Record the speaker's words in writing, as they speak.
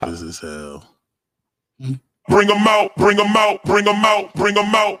as hell. Bring them out, bring them out, bring them out, bring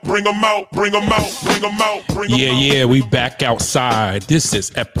them out, bring them out, bring them out, bring them out, bring them out. Yeah, we back outside. This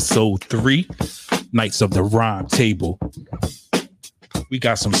is episode 3, Knights of the Rhyme Table. We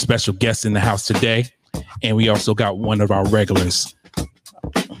got some special guests in the house today, and we also got one of our regulars.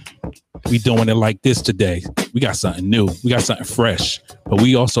 We doing it like this today. We got something new. We got something fresh, but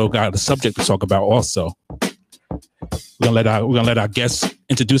we also got a subject to talk about also. We're gonna let our guests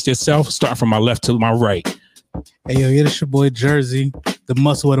introduce themselves, starting from my left to my right. Hey yo, it's your boy Jersey, the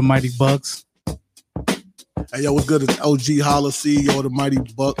muscle of the Mighty Bucks. Hey yo, what's good? It's OG Holla, CEO of the Mighty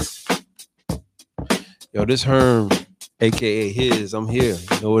Bucks. Yo, this Herm, aka His. I'm here.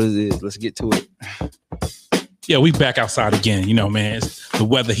 You know what it is. Let's get to it. Yeah, we back outside again. You know, man, it's the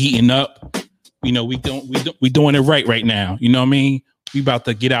weather heating up. You know, we doing it right now. You know what I mean? We about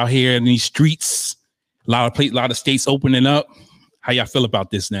to get out here in these streets. A lot of states opening up. How y'all feel about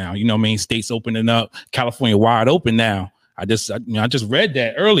this now? You know what I mean? States opening up. California wide open now. I just read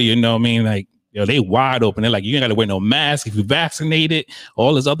that earlier. You know what I mean? Like, yo, they wide open. They're like, you ain't got to wear no mask if you vaccinated.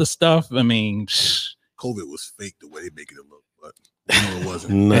 All this other stuff. I mean, COVID was fake the way they making it look, but no, it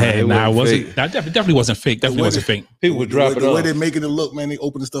wasn't. It wasn't. That definitely wasn't fake. Definitely wasn't fake. People would drop it off. The way they're making it look, man, they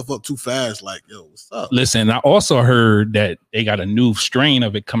opening stuff up too fast. Like, yo, what's up? Listen, I also heard that they got a new strain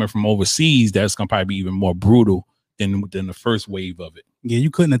of it coming from overseas that's gonna probably be even more brutal than the first wave of it. Yeah,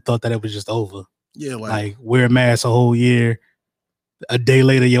 you couldn't have thought that it was just over. Yeah, like wear a mask a whole year. A day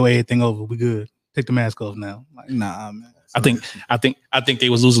later, yo, everything over. We good. Take the mask off now. Like, nah, man. I think they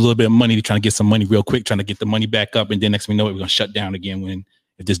was losing a little bit of money, trying to get some money real quick, trying to get the money back up, and then next we know it, we're gonna shut down again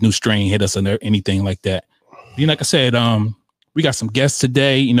if this new strain hit us or anything like that. You know, like I said, we got some guests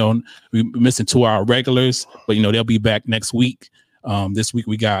today. You know, we're missing 2 of our regulars, but you know they'll be back next week. This week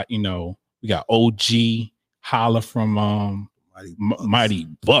we got OG Holla from Mighty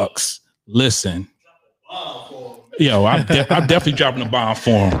Bucks. Listen, yo, I'm definitely dropping a bomb for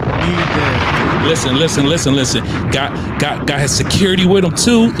him. Listen. Got his security with him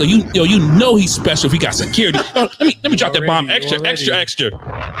too. So you know he's special if he got security. Let me drop that bomb extra.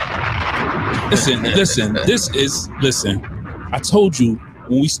 Listen. I told you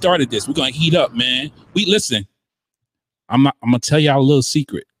when we started this, we're gonna heat up, man. I'm gonna tell y'all a little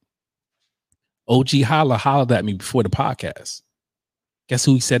secret. OG Holla hollered at me before the podcast. Guess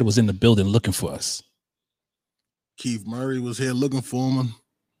who he said was in the building looking for us? Keith Murray was here looking for him.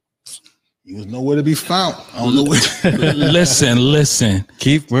 He was nowhere to be found. I don't know where. Listen.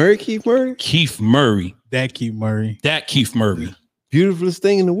 Keith Murray. That Keith Murray. Beautifulest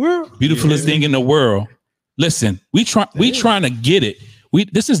thing in the world. Listen, we trying to get it.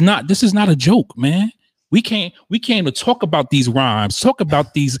 This is not a joke, man. We came to talk about these rhymes, talk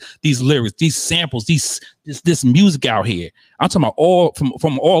about these lyrics, these samples, this music out here. I'm talking about all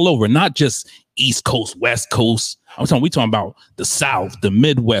from all over, not just East Coast, West Coast. We talking about the South, the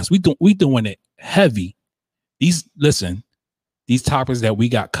Midwest. We doing it heavy. These topics that we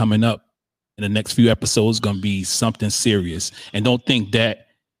got coming up in the next few episodes gonna be something serious. And don't think that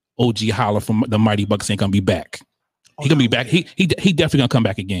OG Holla from the Mighty Bucks ain't gonna be back. He gonna be back. He definitely gonna come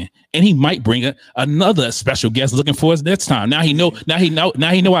back again, and he might bring another special guest looking for us next time. Now he know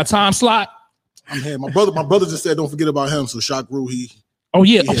our time slot. I'm here. My brother just said don't forget about him. So Shock Rue, Oh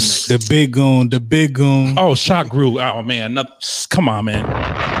yeah, the big goon. Oh, Shock Rue. Oh man, come on, man.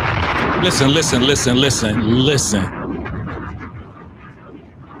 Listen.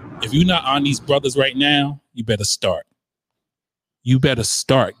 If you're not on these brothers right now, you better start. You better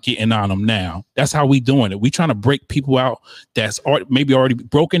start getting on them now. That's how we doing it. We trying to break people out that's maybe already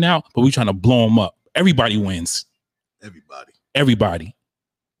broken out, but we trying to blow them up. Everybody wins. Everybody.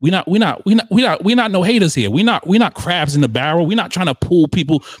 We not no haters here. We not crabs in the barrel. We not trying to pull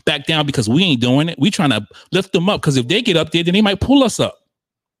people back down because we ain't doing it. We trying to lift them up because if they get up there, then they might pull us up.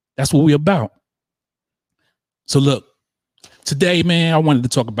 That's what we about. So look, today, man, I wanted to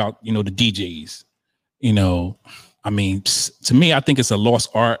talk about, the DJs. I mean, to me, I think it's a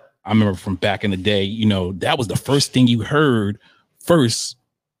lost art. I remember from back in the day, that was the first thing you heard first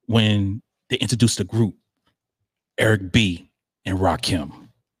when they introduced the group, Eric B and Rakim.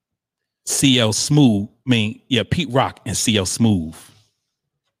 CL Smooth, Pete Rock and CL Smooth.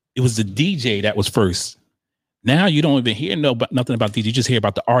 It was the DJ that was first. Now you don't even hear nothing about DJ, you just hear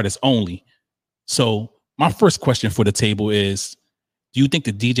about the artist only. So my first question for the table is, do you think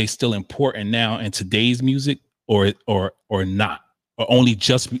the DJ is still important now in today's music? Or not, or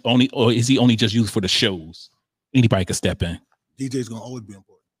or is he only just used for the shows? Anybody can step in. DJ's gonna always be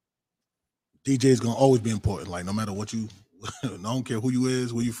important. DJ's gonna always be important. Like no matter what I don't care who you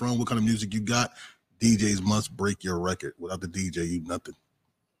is, where you from, what kind of music you got. DJs must break your record. Without the DJ, you nothing.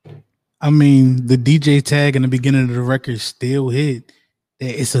 I mean, the DJ tag in the beginning of the record still hit.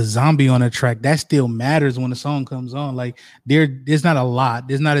 It's a zombie on a track. That still matters when the song comes on. Like there's not a lot.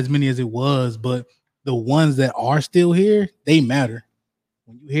 There's not as many as it was, but the ones that are still here, they matter.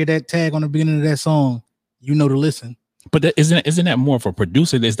 When you hear that tag on the beginning of that song, you know to listen. But isn't that more of a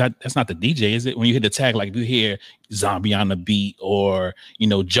producer? That's not the DJ, is it? When you hear the tag, like if you hear Zombie on the beat or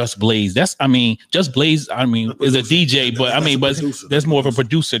Just Blaze. Just Blaze. I mean, is a DJ, but that's more of a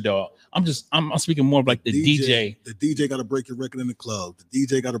producer, dog. I'm speaking more of like the DJ. The DJ got to break your record in the club. The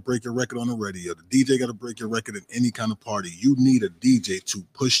DJ got to break your record on the radio. The DJ got to break your record in any kind of party. You need a DJ to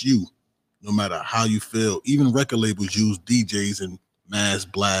push you, no matter how you feel. Even record labels use DJs and mass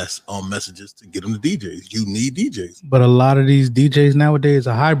blast on messages to get them to DJs. You need DJs. But a lot of these DJs nowadays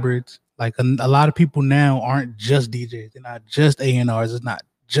are hybrids. Like a lot of people now aren't just DJs. They're not just A&Rs. It's not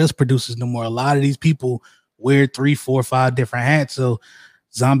just producers no more. A lot of these people wear 3, 4, 5 different hats. So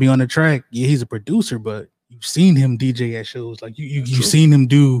Zombie on the track, yeah, he's a producer, but you've seen him DJ at shows. Like you've seen him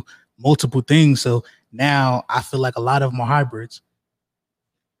do multiple things. So now I feel like a lot of them are hybrids.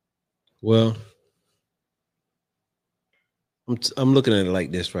 Well, I'm looking at it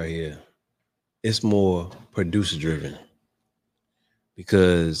like this right here. It's more producer driven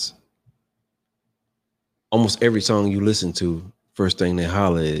because almost every song you listen to, first thing they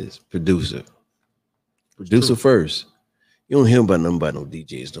holler is producer. Producer first. You don't hear about nothing about no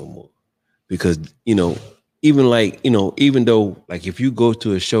DJs no more. Because, even though like if you go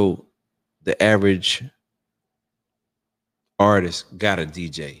to a show, the average artist got a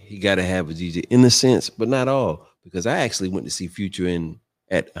DJ. He got to have a DJ in a sense, but not all. Because I actually went to see Future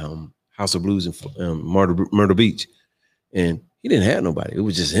at House of Blues in Myrtle Beach, and he didn't have nobody. It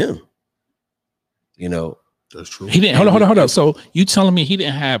was just him. That's true. He didn't. Hold up. So you telling me he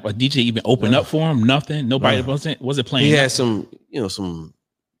didn't have a DJ even open up for him? Nothing. Nobody wasn't playing. He had some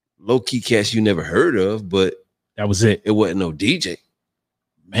low key cats you never heard of, but that was it. It wasn't no DJ.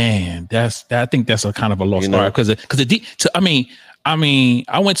 Man, I think that's a kind of a lost art because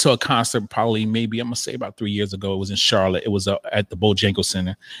I went to a concert probably maybe I'm gonna say about 3 years ago. It was in Charlotte. It was at the Bojangles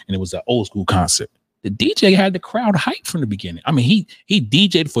Center, and it was an old school concert. The DJ had the crowd hyped from the beginning. I mean, he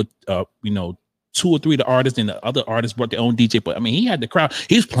DJ'd for 2 or 3 of the artists, and the other artists brought their own DJ. But I mean, he had the crowd.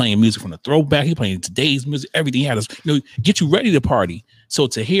 He was playing music from the throwback. He playing today's music. Everything he had us, get you ready to party. So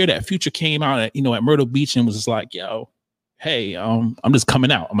to hear that Future came out at Myrtle Beach and was just like, yo, hey, I'm just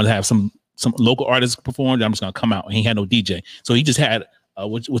coming out. I'm gonna have some local artists perform. I'm just gonna come out. And he had no DJ, so he just had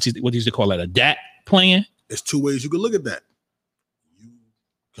what did you call it? A DAT playing. There's 2 ways you could look at that. You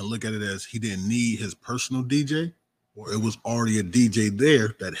can look at it as he didn't need his personal DJ, or it was already a DJ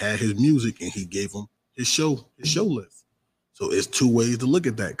there that had his music and he gave him his show list. So it's 2 ways to look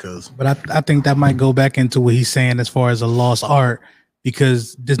at that, But I think that might go back into what he's saying as far as a lost art,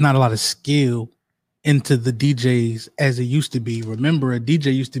 because there's not a lot of skill into the DJs as it used to be. Remember, a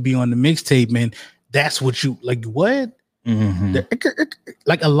DJ used to be on the mixtape, man. That's what you like. What? Mm-hmm.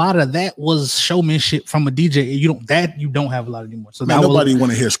 Like a lot of that was showmanship from a DJ. You don't have a lot anymore. So nobody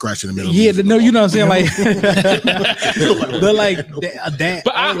want to hear scratch in the middle. Yeah, no, you know what I'm saying. Like, but like that,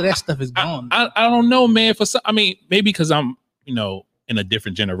 but all of that stuff is gone. I don't know, man. Maybe because I'm in a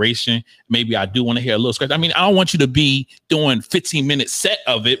different generation, maybe I do want to hear a little scratch. I mean, I don't want you to be doing 15-minute set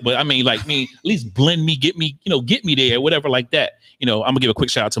of it, but I mean, like at least blend me, get me there, whatever like that. I'm gonna give a quick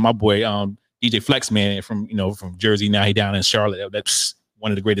shout out to my boy, DJ Flex, man, from Jersey. Now he down in Charlotte. That's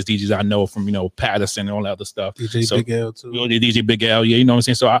one of the greatest DJs I know from Patterson and all that other stuff. Big L too. DJ Big L, yeah, you know what I'm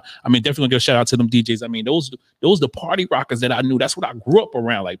saying. So I mean, definitely give a shout out to them DJs. I mean, those the party rockers that I knew. That's what I grew up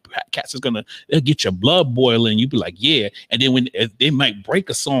around. Like cats is they'll get your blood boiling. You be like, yeah, and then when they might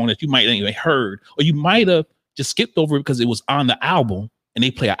break a song that you might not even heard, or you might have just skipped over it because it was on the album and they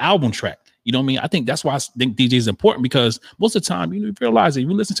play an album track. You know what I mean? I think that's why I think DJ is important, because most of the time you realize that if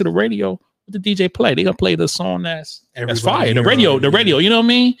you listen to the radio, the DJ play, they gonna play the song that's fire. The radio, you know what I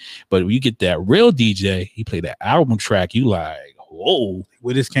mean? But when you get that real DJ, he play that album track, you like, whoa,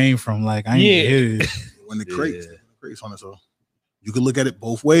 where this came from? Like, I ain't hear it. When the crates on it, so you can look at it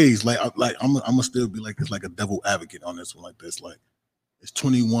both ways. Like I'm gonna still be like, it's like a devil advocate on this one, like this. Like it's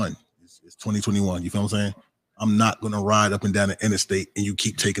 21, it's 2021. You feel what I'm saying? I'm not gonna ride up and down the interstate and you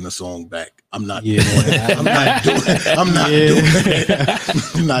keep taking the song back. I'm not doing it. I'm not doing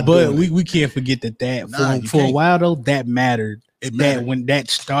it. But we can't forget that for a while though, that mattered. That when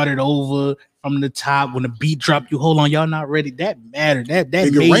that started over from the top, when the beat dropped, you hold on, y'all not ready. That mattered. That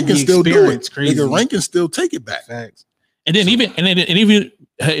made the experience crazy. Nigga Rank can still take it back. Facts. And then even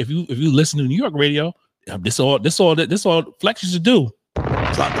if you listen to New York radio, this all Flex used to do.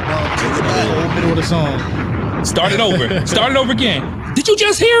 Drop the ball, take it back. Middle of the song. Start it over. Start it over again. Did you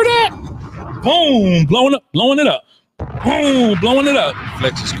just hear that? boom, blowing it up, boom, blowing it up.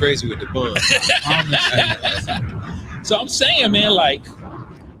 Flex is crazy with the bun. So I'm saying, man, like,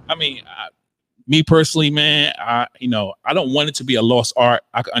 I mean, me personally, man, I don't want it to be a lost art.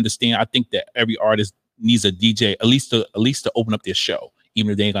 I can understand. I think that every artist needs a DJ at least to open up their show,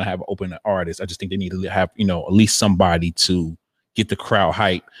 even if they ain't gonna have an open artist. I just think they need to have, at least somebody to get the crowd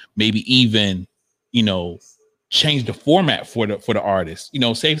hype. Maybe even, change the format for the artist.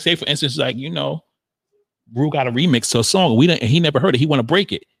 Say for instance, like, Rue got a remix to a song. He never heard it. He want to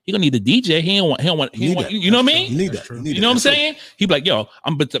break it. He gonna need a DJ. He don't want. You know what I mean? You need that. You know what I'm saying? He be like, yo,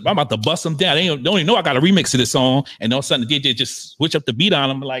 I'm about to bust them down. They don't even know I got a remix to this song, and all of a sudden the DJ just switch up the beat on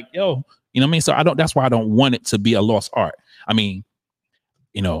them. Like, yo, you know what I mean? So that's why I don't want it to be a lost art. I mean,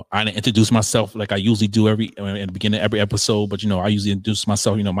 I didn't introduce myself like I usually do at the beginning of every episode, but I usually introduce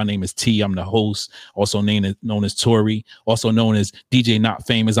myself. My name is T. I'm the host, also known as Tori, also known as DJ Not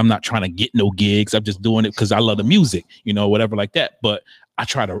Famous. I'm not trying to get no gigs. I'm just doing it because I love the music, whatever like that. But I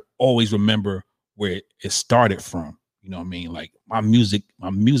try to always remember where it started from. You know what I mean? Like my music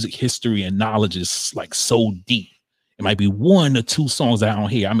history and knowledge is like so deep. It might be 1 or 2 songs that I don't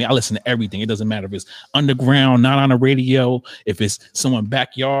hear. I mean, I listen to everything. It doesn't matter if it's underground, not on the radio, if it's someone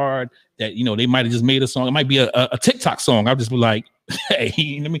backyard that, they might have just made a song. It might be a TikTok song. I'll just be like,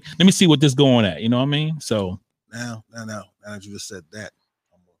 hey, let me see what this going at. You know what I mean? So now that you just said that,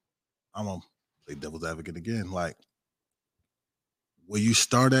 I'm gonna play devil's advocate again. Like where you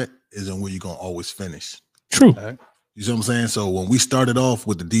start at isn't where you're gonna always finish. True. You see what I'm saying? So when we started off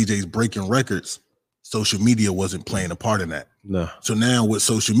with the DJs breaking records, social media wasn't playing a part in that. No. So now with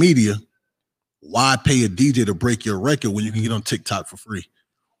social media, why pay a DJ to break your record when you can get on TikTok for free?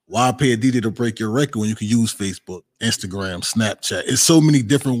 Why pay a DJ to break your record when you can use Facebook, Instagram, Snapchat? It's so many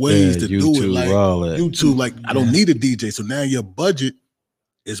different ways to YouTube, do it. Like YouTube, like I don't need a DJ. So now your budget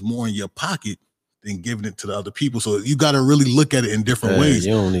is more in your pocket than giving it to the other people. So you got to really look at it in different ways.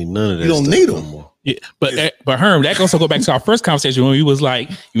 You don't need none of that. You don't need them. No. Yeah, but Herm, that also go back to our first conversation when we was like,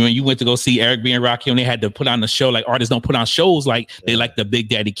 when you went to go see Eric B and Rakim, they had to put on the show. Like artists don't put on shows like they like the Big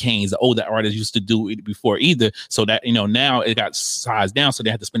Daddy Kanes, the older artists used to do it before either. So that now it got sized down, so they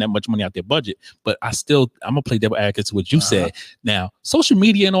had to spend that much money out their budget. But I'm gonna play devil advocate to what you said. Now, social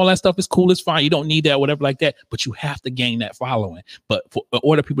media and all that stuff is cool, it's fine. You don't need that, whatever like that. But you have to gain that following. But in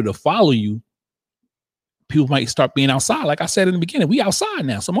order for people to follow you, people might start being outside. Like I said in the beginning, we outside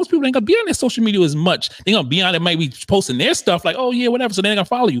now. So most people ain't gonna be on their social media as much. They're gonna be on it, might be posting their stuff like, oh yeah, whatever. So they're gonna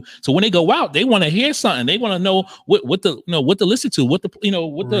follow you. So when they go out, they want to hear something. They want to know what to listen to, what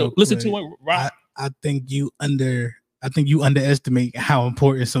to listen to. Right. I think you underestimate how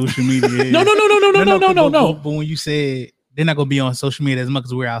important social media is. No. But when you said they're not gonna be on social media as much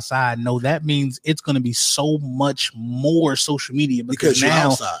as we're outside, no, that means it's gonna be so much more social media because you're now,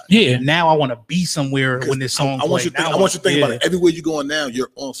 outside. Yeah. Now I want to be somewhere when this song. I want you to think about it. Everywhere you going now, you're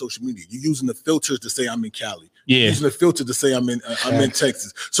on social media. You're using the filters to say I'm in Cali. Yeah. You're using the filter to say I'm in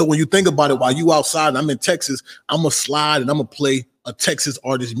Texas. So when you think about it, while you outside, and I'm in Texas, I'm gonna slide and I'm gonna play a Texas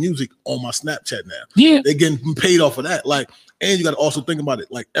artist music on my Snapchat now. Yeah, they're getting paid off of that. Like, and you got to also think about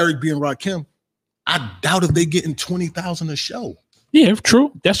it. Like Eric B and Rakim, I doubt if they getting 20,000 a show. Yeah,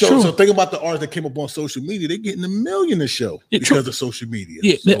 true. That's true. So think about the artists that came up on social media. They're getting $1 million a show because of social media.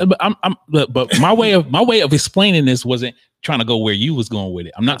 Yeah, so. but my way of explaining this wasn't trying to go where you was going with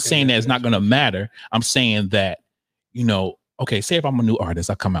it. I'm not saying that it's not going to matter. I'm saying that, okay, say if I'm a new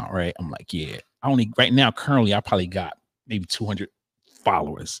artist, I come out, right? I'm like, yeah, right now, currently, I probably got maybe 200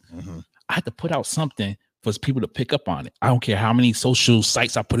 followers. Mm-hmm. I have to put out something for people to pick up on it. I don't care how many social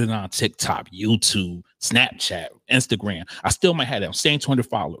sites I put it on, TikTok, YouTube, Snapchat, Instagram. I still might have that. I'm saying 200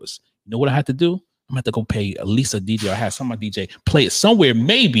 followers. You know what I have to do? I'm gonna have to go pay at least a DJ. I have some DJ play it somewhere.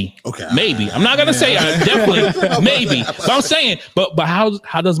 Maybe. Okay. Maybe. I'm not gonna say definitely. Maybe. But I'm saying. But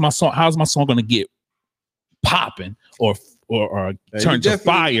how's my song gonna get popping or turn to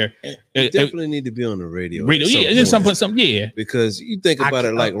fire? You definitely need to be on the radio. Yeah, something. Yeah. Because you think about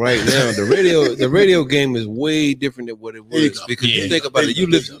it, like right now, the radio game is way different than what it was. Because you think about it, you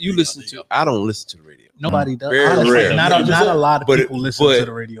listen to. I don't listen to the radio. Nobody does. Very rare. Not a lot of people listen to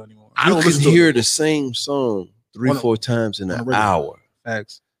the radio anymore. I don't hear the same song 3-4 times in an hour.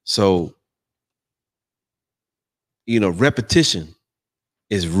 Facts. So, repetition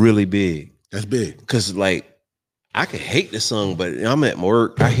is really big. That's big. Because I could hate this song, but I'm at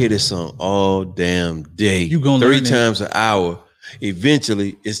work. I hear this song all damn day. You gonna 30 times an hour.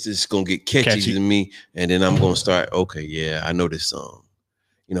 Eventually, it's just gonna get catchy to me, and then I'm gonna start. Okay, yeah, I know this song.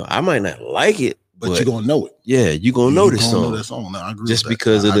 I might not like it, but you're gonna know it. Yeah, you're gonna know this song. Know that song. No, I agree just with that.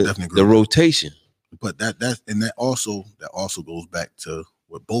 because of the rotation. But that also goes back to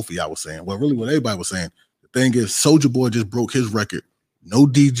what both of y'all was saying. Well, really what everybody was saying. The thing is, Soulja Boy just broke his record. No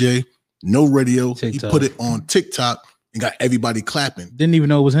DJ, no radio. TikTok. He put it on TikTok and got everybody clapping. Didn't even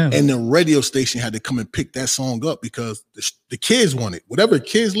know it was him. And the radio station had to come and pick that song up because the kids want it. Whatever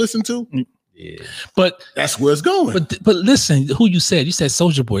kids listen to, But that's where it's going. but listen, who you said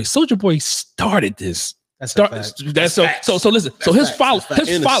Soulja Boy. Soulja Boy started this. That's Start, a fact. that's so listen. So his follow,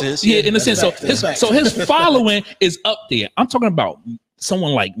 In a sense, in a sense. So That's his following is up there. I'm talking about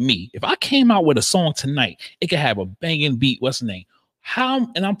someone like me. If I came out with a song tonight, it could have a banging beat. What's the name? I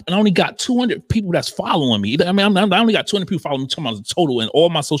only got 200 people that's following me. I mean, I only got 200 people following me the total in all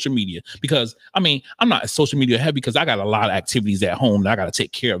my social media because I mean, I'm not social media heavy because I got a lot of activities at home that I got to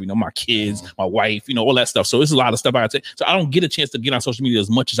take care of. You know, my kids, my wife, you know, all that stuff. So it's a lot of stuff I got to take. So I don't get a chance to get on social media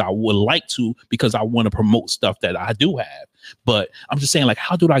as much as I would like to because I want to promote stuff that I do have. But I'm just saying, like,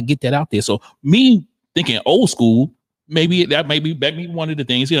 how do I get that out there? So me thinking old school. Maybe that may be one of the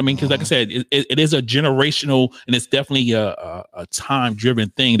things, you know what I mean? Because like I said, it is a generational and it's definitely a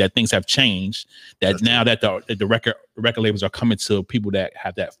time-driven thing that things have changed. That that's now true. That the record labels are coming to people that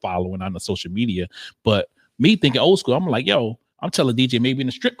have that following on the social media. But me thinking old school, I'm like, yo, I'm telling DJ maybe in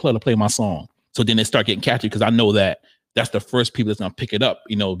the strip club to play my song. So then they start getting catchy because I know that that's the first people that's gonna pick it up,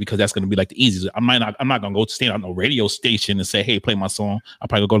 you know, because that's gonna be like the easiest. I'm not gonna go to stand on a radio station and say, hey, play my song. I'll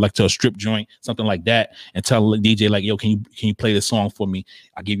probably go like to a strip joint, something like that, and tell the DJ like, yo, can you play this song for me?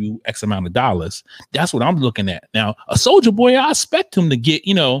 I'll give you X amount of dollars. That's what I'm looking at. Now, a Soulja Boy, I expect him to get,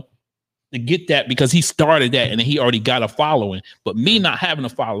 you know, to get that because he started that and he already got a following. But me not having a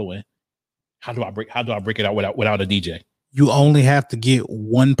following, how do I break it out without a DJ? You only have to get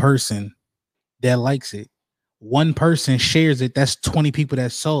one person that likes it. One person shares it. That's 20 people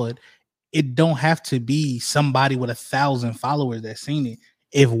that saw it. It don't have to be somebody with 1,000 followers that's seen it.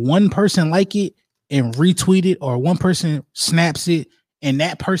 If one person like it and retweet it, or one person snaps it, and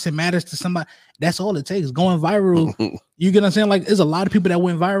that person matters to somebody, that's all it takes. Going viral. You get what I'm saying? Like, there's a lot of people that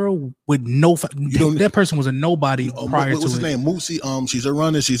went viral with no. That person was a nobody prior to what's his it. name? Moosey. She's a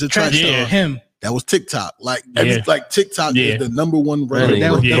runner. She's a track star. Him. That was TikTok. Like TikTok is the number one record.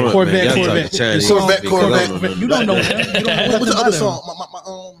 Corvette. You don't know him. What was the other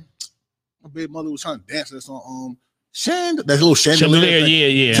song? My baby mother was trying to dance to that song. That little chandelier.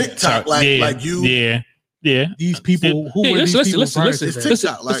 Yeah. TikTok, like you. Yeah. These people who were these people prior to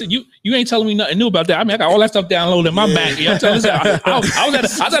that? Listen, you ain't telling me nothing new about that. I mean, I got all that stuff downloaded in my Mac. You know what I'm saying? I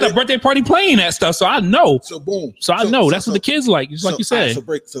was at a birthday party playing that stuff, so I know. So boom. So I know that's what the kids like. Just like you said.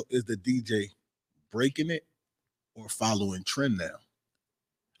 So is the DJ breaking it or following trend now?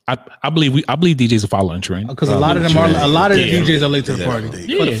 I believe DJs are following trend because a lot of them are. A lot of the DJs are late to the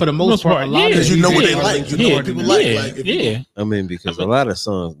party. For the most part, a lot of because you know what they like. You know what people like. I mean, because a lot of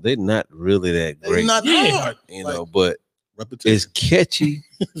songs they're not really that great. They're not hard, you know, but it's catchy.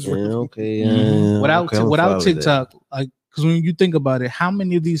 Without TikTok, like, because when you think about it, how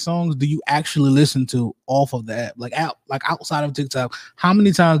many of these songs do you actually listen to off of the app? Like outside of TikTok, how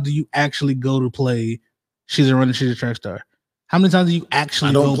many times do you actually go to play She's a Runner, She's a Track Star? How many times do you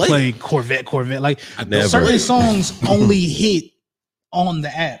actually go play Corvette? Like, certain songs only hit on the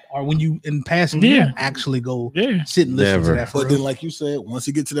app, or when you in passing, you actually go sit and listen to that. But then, like you said, once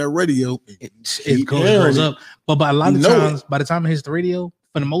you get to that radio, it goes up. But by a lot of times, by the time it hits the radio,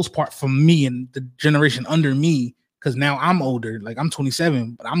 for the most part, for me and the generation under me, because now I'm older, like I'm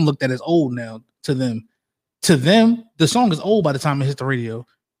 27, but I'm looked at as old now to them. To them, the song is old by the time it hits the radio.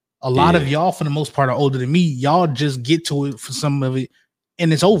 A lot of y'all, for the most part, are older than me. Y'all just get to it for some of it,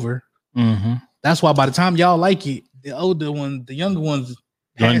 and it's over. Mm-hmm. That's why by the time y'all like it, the older ones, the younger ones,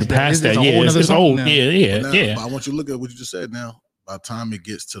 past that. It's old. Yeah. I want you to look at what you just said. Now, by the time it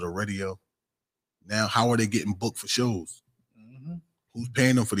gets to the radio, now how are they getting booked for shows? Mm-hmm. Who's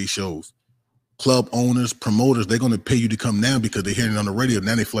paying them for these shows? Club owners, promoters. They're going to pay you to come now because they're hearing it on the radio.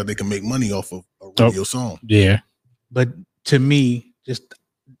 Now they feel like they can make money off of a radio song. Yeah. But to me,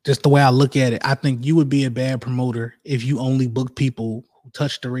 just the way I look at it, I think you would be a bad promoter if you only book people who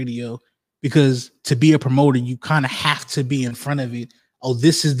touch the radio, because to be a promoter, you kind of have to be in front of it. Oh,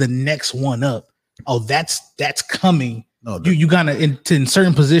 this is the next one up. Oh, that's coming. No, you gotta in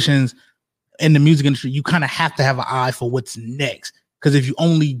certain positions in the music industry, you kind of have to have an eye for what's next. Because if you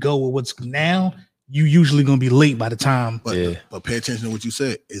only go with what's now, you usually gonna be late by the time. But pay attention to what you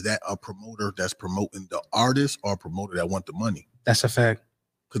said. Is that a promoter that's promoting the artist or a promoter that want the money? That's a fact.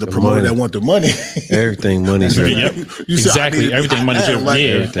 Because the promoter that want the money, everything money driven. Exactly, everything money driven.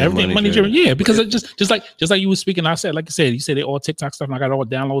 Everything money driven. Yeah, because it just like you were speaking, I said, like you said they all TikTok stuff, and I got it all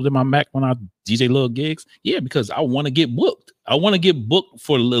downloaded in my Mac when I DJ little gigs. Yeah, because I want to get booked. I want to get booked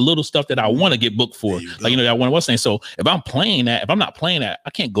for the little stuff that I want to get booked for. Like, that one was saying. So if I'm playing that, if I'm not playing that, I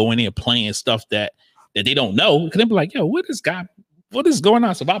can't go in there playing stuff that they don't know. Because they'll be like, yo, what is going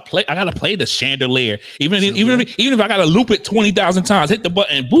on? So if I play, I gotta play the chandelier. Even if I gotta loop it 20,000 times, hit the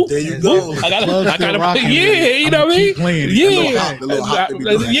button, boop. There you go. I gotta play. Yeah, you know what I mean? Yeah.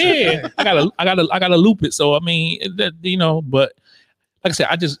 I gotta loop it. So I mean, but like I said,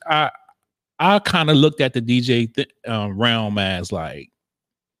 I kind of looked at the DJ realm as like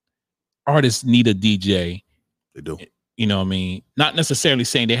artists need a DJ. They do. You know what I mean? Not necessarily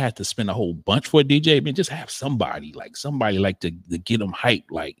saying they have to spend a whole bunch for a DJ, but just have somebody to get them hyped.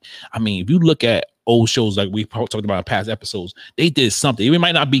 Like, I mean, if you look at old shows like we talked about in past episodes, they did something. It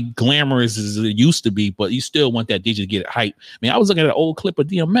might not be glamorous as it used to be, but you still want that DJ to get it hyped. I mean, I was looking at an old clip of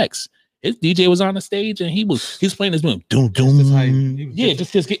DMX. His DJ was on the stage and he was playing this doom doom.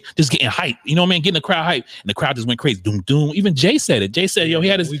 Just getting hype. You know what I mean? Getting the crowd hype, and the crowd just went crazy. Doom doom. Even Jay said it. Jay said, "Yo, he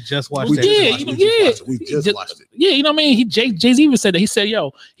had his." We just watched We it. just watched it. Yeah, you know what I mean? Jay-Z even said that. He said,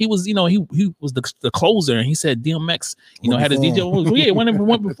 "Yo, he was, he was the closer," and he said DMX, had his DJ.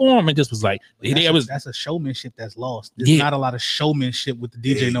 Went before him and just was like, that's a showmanship that's lost. There's not a lot of showmanship with the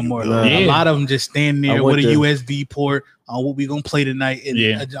DJ no more. A lot of them just stand there with a USB port on what we gonna play tonight,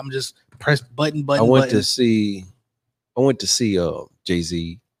 and I'm just press button. I went to see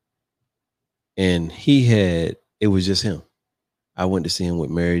Jay-Z, and it was just him. I went to see him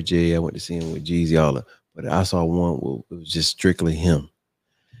with Mary J. I went to see him with Jeezy, all that. But I saw one where it was just strictly him.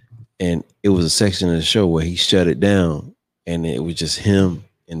 And it was a section of the show where he shut it down, and it was just him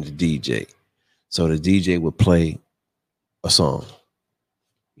and the DJ. So the DJ would play a song.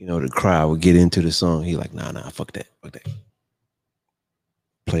 The crowd would get into the song. He like, nah, fuck that.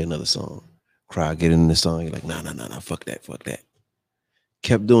 Play another song. Crowd get into the song. He like, nah, fuck that.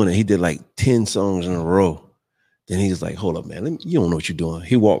 Kept doing it. He did like 10 songs in a row. Then he was like, hold up, man. You don't know what you're doing.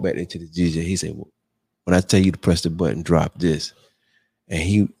 He walked back into the DJ. He said, well, when I tell you to press the button, drop this. And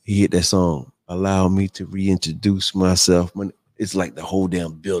he hit that song, allow me to reintroduce myself. It's like the whole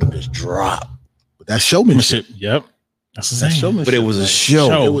damn building just dropped. But that's showmanship. Yep. That's the same. But it was a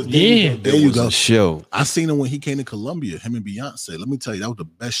show. There you go. A show. I seen him when he came to Columbia, him and Beyonce. Let me tell you, that was the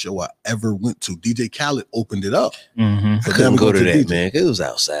best show I ever went to. DJ Khaled opened it up. Mm-hmm. I couldn't go to that, man. It was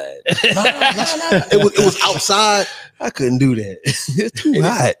outside. No. It was outside. I couldn't do that. It's too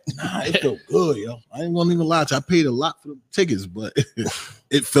hot. It felt good, yo. I ain't gonna even lie to you. I paid a lot for the tickets, but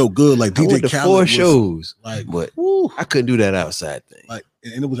it felt good. Like DJ went to Khaled 4 shows, but I couldn't do that outside thing. Like,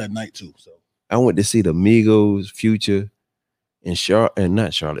 and it was at night too. So I went to see the Migos, Future, and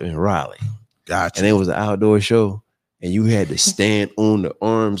Raleigh. Gotcha. And it was an outdoor show, and you had to stand on the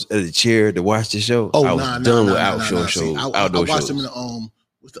arms of the chair to watch the show. I was done with outdoor shows. I watched them in the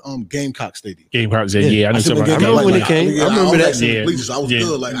what's the Gamecock Stadium. Gamecock Stadium. Yeah, I remember when it came. I remember that. I was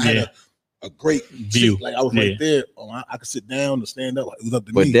good. Like I had a great view. Like I was right there. I could sit down to stand up. It was up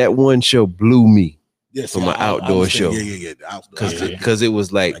to me. But that one show blew me. Yes, from an outdoor show. Yeah. Because it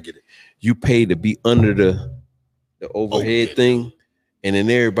was like you paid to be under the overhead thing, and then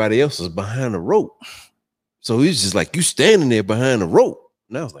everybody else was behind the rope. So it was just like you standing there behind the rope.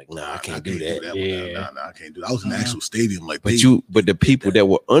 And I was like, nah, I can't do that. I can't do that. I was in the actual stadium. Like, but the people that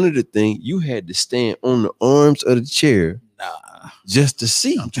were under the thing, you had to stand on the arms of the chair. Just to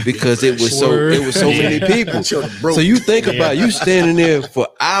see, because it was so many people. So you think about you standing there for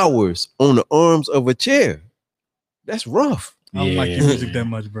hours on the arms of a chair. That's rough. I don't like your music that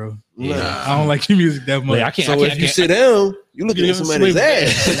much, bro. Yeah. I don't like your music that much. If you sit down, you looking at somebody's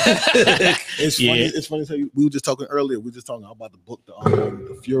ass. It's funny. It's funny to tell you. We were just talking earlier. We were just talking about the book,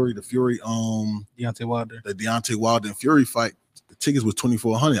 the Fury, Deontay Wilder, the Deontay Wilder and Fury fight. The tickets was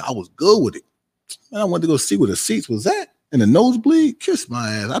 $2,400. I was good with it. Man, I wanted to go see where the seats was at. In the nosebleed, kiss my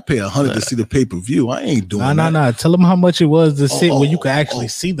ass. I pay $100 to see the pay-per-view. I ain't doing that. Nah. Tell them how much it was to sit where you could actually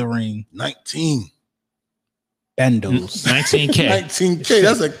see the ring. 19 bandos. 19K. 19K.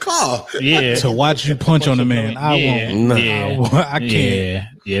 That's a car. Yeah. To watch you punch on the man. I won't. I can't.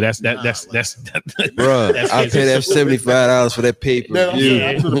 Yeah. That's bro. I pay that $75 for that pay-per-view.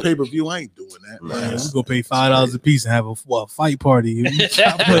 Man, for the pay-per-view, I ain't doing that. Man, we gonna pay $5 a piece and have a fight party. But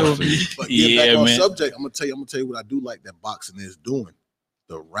back on subject, I'm gonna tell you what I do like that boxing is doing.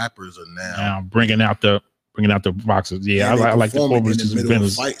 The rappers are now bringing out the boxers. Yeah, I like the performance in the middle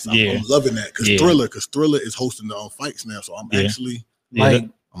of fights. I'm loving that because Thriller is hosting the fights now. So I'm actually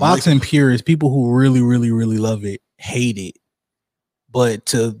boxing purists, people who really, really, really love it, hate it. But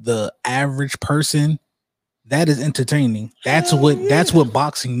to the average person, that is entertaining. That's what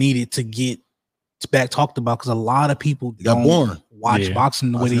boxing needed to get back talked about, because a lot of people don't watch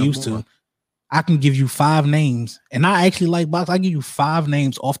boxing the way they used to. I can give you 5 names, and I actually like boxing. I give you 5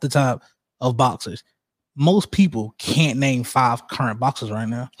 names off the top of boxers. Most people can't name 5 current boxers right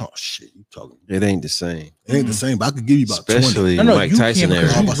now. Oh shit, you talking? It ain't the same. It ain't the same, but I could give you about Especially 20. No, Mike you Tyson can't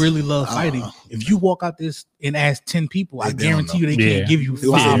because era. you really love fighting. If you walk out this and ask 10 people, I They don't guarantee you they know. can't give you It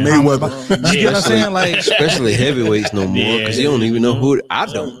was 5. Mayweather. You get what I'm saying? Like, Especially heavyweights no more because you don't even know who. I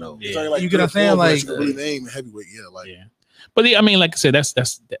don't know. Yeah. You get what I'm saying? Like, really name heavyweight, yeah, like Yeah. But I mean, like I said, that's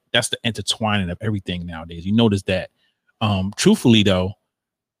the intertwining of everything nowadays. You notice that. Truthfully, though,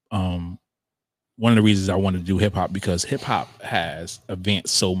 one of the reasons I wanted to do hip hop because hip hop has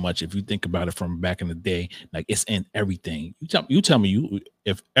advanced so much. If you think about it from back in the day, like it's in everything. You tell me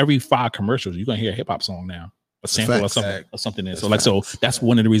if every 5 commercials you're gonna hear a hip hop song now, a sample or something. There. So that's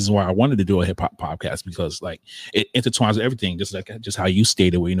one of the reasons why I wanted to do a hip hop podcast because like it intertwines with everything, just how you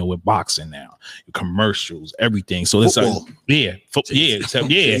stated, where with boxing now, commercials, everything. So it's football.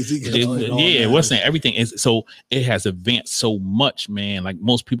 What's saying everything is so it has advanced so much, man. Like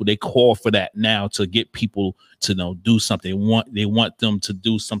most people, they call for that now to get people to do something. They want them to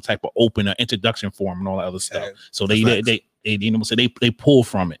do some type of open or introduction for them and all that other stuff. So they pull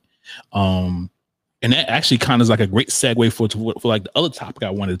from it. And that actually kind of is like a great segue for like the other topic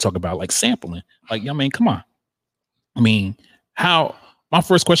I wanted to talk about, like sampling. Like, I mean, come on. I mean, my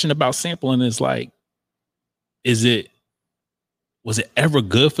first question about sampling is like, was it ever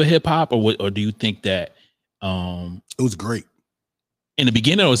good for hip hop, or do you think that it was great in the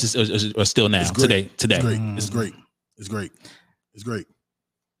beginning, or still now today? It's great.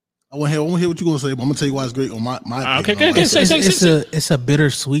 I want to hear what you're gonna say, but I'm gonna tell you why it's great on my opinion. Okay. It's a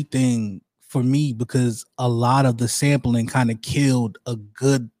bittersweet thing for me because a lot of the sampling kind of killed a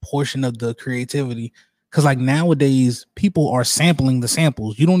good portion of the creativity. Because like nowadays, people are sampling the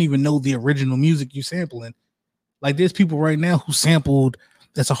samples. You don't even know the original music you sampling. Like there's people right now who sampled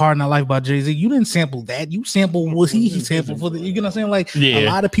 "That's a Hard Knock Life" by Jay-Z. You didn't sample that. You sampled what he sampled for the. You get what I'm saying? Like a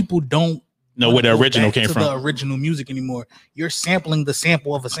lot of people don't know where the original came from. The original music anymore. You're sampling the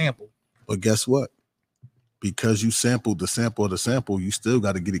sample of a sample. But guess what? Because you sampled the sample of the sample, you still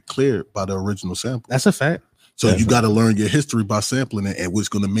got to get it cleared by the original sample. That's a fact. So you got to learn your history by sampling it, and what's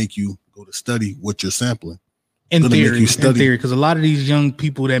going to make you go to study what you're sampling. In theory, because a lot of these young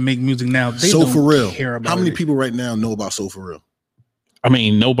people that make music now, they don't For Real. care about How many it. people right now know about So For Real? I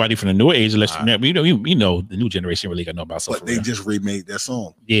mean, nobody from the new age, unless you know, the new generation really got to know about So But For they Real. just remade that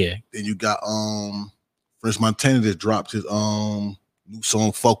song. Yeah. Then you got French Montana that dropped his new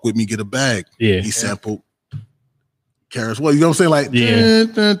song "Fuck With Me, Get a Bag." Yeah. He sampled Karis. Well, you know what I'm saying? Like,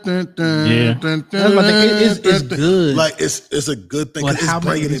 It's good. Like it's a good thing. But It's how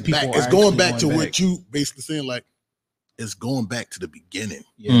many of bringing these it back. people It's are going actually back to going what back? you basically saying. Like, it's going back to the beginning.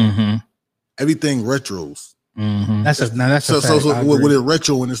 Mm-hmm. Everything retros. Mm-hmm. That's a fact. So I with agree. it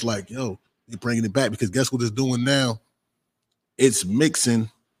retro, and it's like, yo, they're bringing it back because guess what it's doing now? It's mixing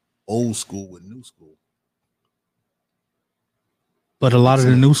old school with new school. But a lot of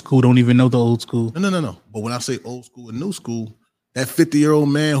the new school don't even know the old school. No. But when I say old school and new school, that 50-year-old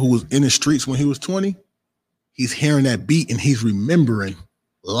man who was in the streets when he was 20, he's hearing that beat and he's remembering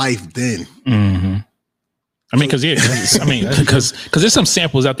life then. Mm-hmm. I mean, because there's some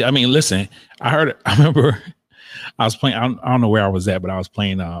samples out there. I mean, listen, I remember I was playing. I don't know where I was at, but I was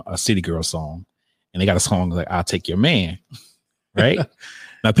playing a City Girl song, and they got a song like "I'll Take Your Man," right?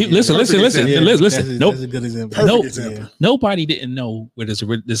 Now, people, listen. That's Nope. a good example. Perfect example. Nobody didn't know where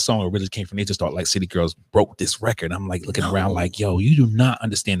this song originally came from. They just thought like City Girls broke this record. I'm like looking around like, yo, you do not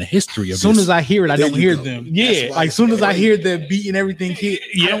understand the history of As soon this. as I hear it, I There don't you hear go. them. Yeah. Like as soon as I hear the beat and everything hit,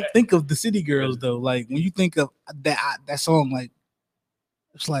 I don't think of the City Girls though. Like when you think of that song, like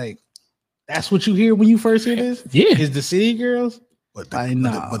it's like that's what you hear when you first hear this. Yeah. Is the City Girls? But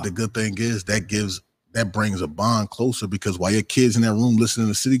Nah. the good thing is that brings a bond closer because while your kids in that room listening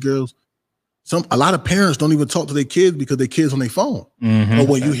to City Girls, a lot of parents don't even talk to their kids because their kids on their phone. Mm-hmm. But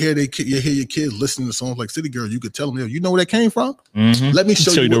when you hear your kids listening to songs like City Girls, you could tell them, yo, you know where that came from? Mm-hmm. Let me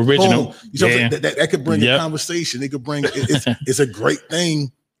show you the what original. phone. You know what I'm saying? That could bring a conversation. It could bring it's a great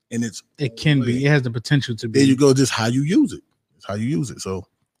thing, and It can be. It has the potential to be. there you go. Just how you use it. It's how you use it. So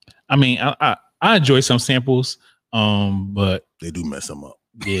I mean, I enjoy some samples, but they do mess them up.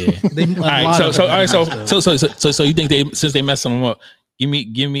 yeah. All All right. So you think since they messed them up, give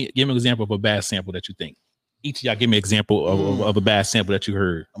me an example of a bad sample that you think. Each of y'all give me an example of a bad sample that you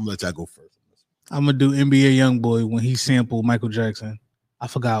heard. I'm gonna let y'all go first. I'm gonna do NBA YoungBoy when he sampled Michael Jackson. I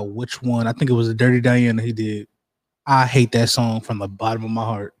forgot which one. I think it was a Dirty Diana he did. I hate that song from the bottom of my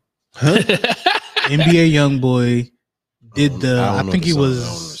heart. NBA YoungBoy did I think it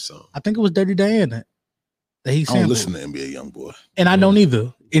was Dirty Diana that he I sampled. don't listen to NBA YoungBoy. And I don't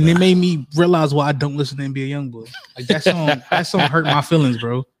either. And it made me realize why I don't listen to NBA YoungBoy. Like that song hurt my feelings,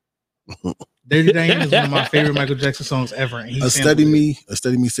 bro. Dirty Diana is one of my favorite Michael Jackson songs ever. And A Steady Me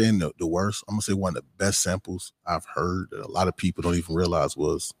saying the worst. I'm gonna say one of the best samples I've heard that a lot of people don't even realize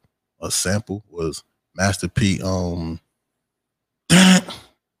was a sample was Master P. Damn,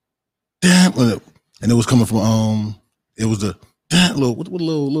 and it was coming from it was the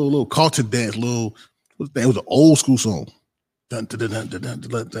little culture dance, it was an old school song.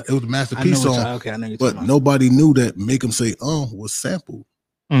 It was a Master P song. I know but nobody knew that Make 'Em Say was sampled.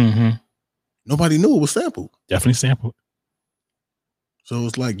 Mm-hmm. Nobody knew it was sampled. Definitely sampled. So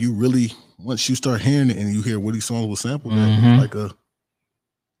it's like you really, once you start hearing it and you hear what these songs were sampled, Mhm. like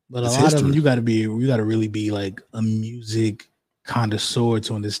but a lot of them you gotta really be like a music connoisseur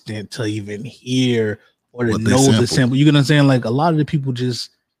to understand, to even hear or to What they know the sampled. sample. You know what I'm saying? Like a lot of the people just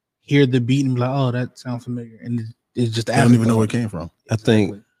hear the beat and be like, oh, that sounds familiar. And it's just I don't even know where it came from. I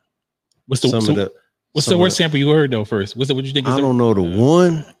think What's the what's the worst sample you heard though? First, what you think? I don't know the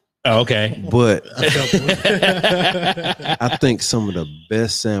one, Oh, okay. but I think some of the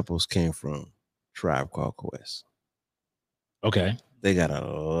best samples came from Tribe Called Quest. Okay. They got a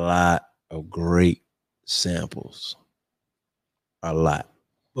lot of great samples. A lot.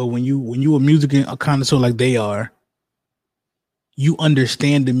 But when you a music connoisseur like they are, you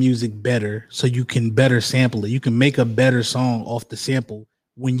understand the music better, so you can better sample it. You can make a better song off the sample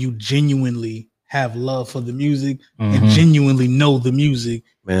when you genuinely have love for the music and Mhm. genuinely know the music.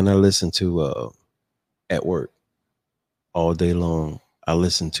 Man, I listen to at work all day long. I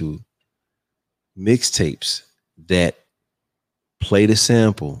listen to mixtapes that play the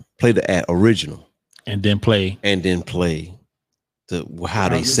sample, play the original, And then play. and then play the how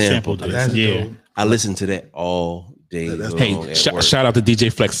they Sampled sampled it. it. That's Yeah. dope. I listen to that all day That's- long Hey, at work. shout out to DJ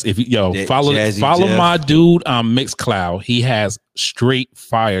Flex. If you, That follow Jazzy Jeff. my dude Mixcloud. He has straight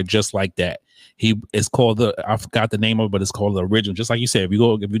fire just like that. It's called I forgot the name of it, but it's called the original. Just like you said, if you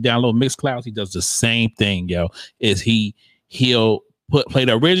download Mixcloud, he does the same thing, yo. He'll play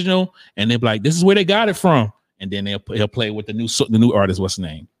the original and they'll be like, this is where they got it from. And then he'll play with the new artist, what's the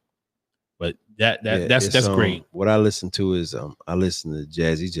name? But that's great. What I listen to is I listen to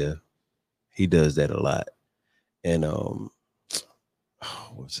Jazzy Jeff. He does that a lot. And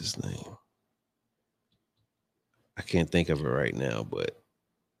what's his name? I can't think of it right now, but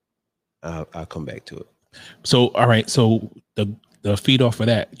I'll come back to it. So all right, so the feed off of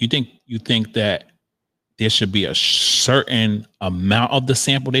that, you think that there should be a certain amount of the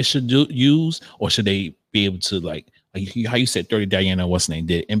sample they should use, or should they be able to like how you said 30 Diana, what's the name,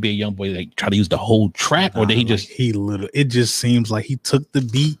 did NBA YoungBoy like try to use the whole track, or did he just it just seems like he took the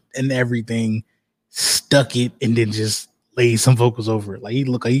beat and everything, stuck it, and then just laid some vocals over it. Like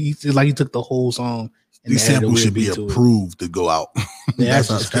he took the whole song. And These added a samples weird should be beat to it. approved to go out. Yeah, that's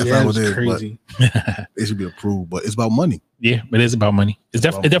not what it is, crazy. but they should be approved, but it's about money. Yeah, it is about money. It's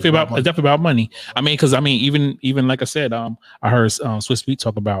definitely about money. I mean, because even like I said, I heard Swiss Beat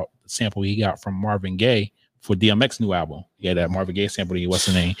talk about the sample he got from Marvin Gaye for DMX new album. Yeah, that Marvin Gaye sample. What's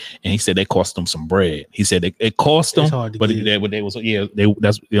the name? And he said they cost them some bread. He said it cost them, but that's what that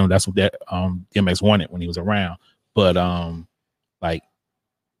DMX wanted when he was around. But like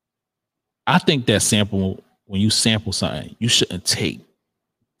I think that sample, when you sample something, you shouldn't take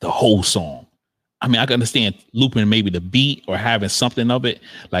the whole song. I mean, I can understand looping maybe the beat or having something of it.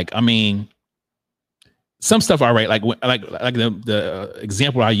 Like, I mean, some stuff all right. Like the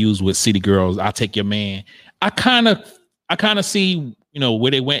example I use with City Girls, I'll Take Your Man. I kind of see,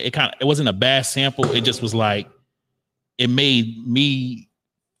 where they went. It wasn't a bad sample. It just was like, it made me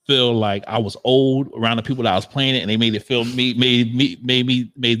feel like I was old around the people that I was playing it, and they made it feel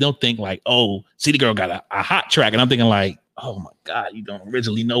made them think like, oh, City Girl got a hot track, and I'm thinking like, oh my God, you don't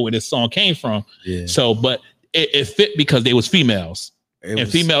originally know where this song came from. Yeah. So, but it fit because they was females,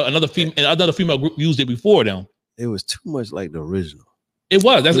 another female group used it before them. It was too much like the original. It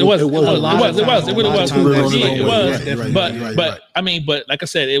was. It really Right. But I mean, but like I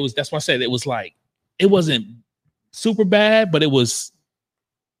said, it was. That's why I said it was like it wasn't super bad, but it was,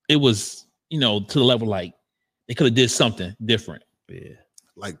 to the level like they could have did something different. Yeah.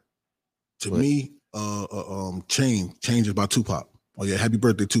 Like to me, Changes by Tupac. Oh yeah, happy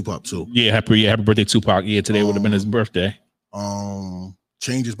birthday, Tupac too. Yeah, happy birthday, Tupac. Yeah, today would have been his birthday.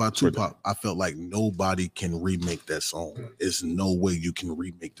 Changes by Tupac. I felt like nobody can remake that song. There's no way you can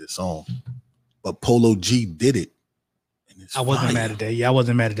remake this song. But Polo G did it. And I wasn't mad at that. Yeah, I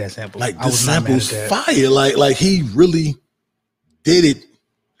wasn't mad at that sample. Like I the was not mad at sample's that. fire. Like he really did it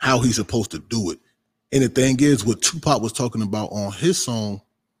how he's supposed to do it. And the thing is, what Tupac was talking about on his song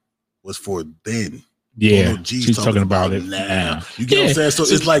was for then. Yeah, G's she's talking about it now. You get what I'm saying? So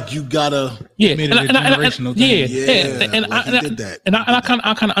it's like you gotta. Yeah, made it a generational thing. And I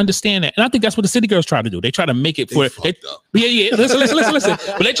kind of understand that, and I think that's what the City Girls try to do. They try to make it for listen.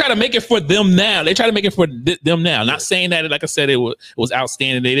 But they try to make it for them now. They try to make it for them now. Not saying that, like I said, it was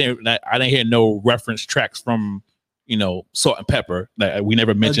outstanding. I didn't hear no reference tracks from Salt and Pepper. Like we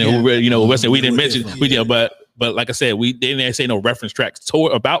never mentioned. We didn't mention. But like I said, they didn't say no reference tracks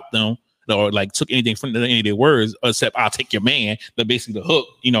about them. Or like took anything from any of their words, except "I'll take your man." But basically the hook,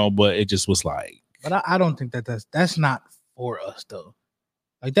 But it just was like. But I don't think that's not for us though.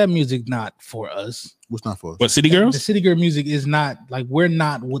 Like that music not for us. What's not for us? What City Girls? The City Girl music is not like we're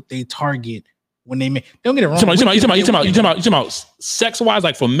not what they target when they make. Don't get it wrong. You talking about sex wise?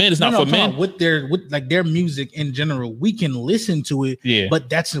 Like for men, it's not for men. With their music in general, we can listen to it. Yeah.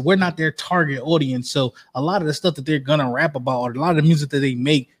 But we're not their target audience. So a lot of the stuff that they're gonna rap about, or a lot of the music that they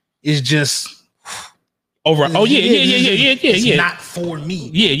make. Is just over. Oh yeah. It's not for me.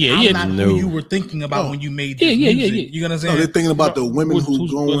 Yeah. Not who you were thinking about when you made this music. You know what I'm saying? No, they're thinking about the women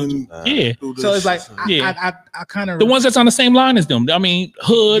who's going. So it's like I kind of the ones that's on the same line as them. I mean,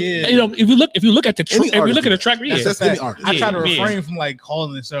 hood. Yeah. If you look at the track, that's any artist. I try to refrain from like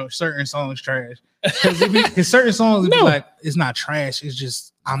calling certain songs trash because certain songs would be like it's not trash. It's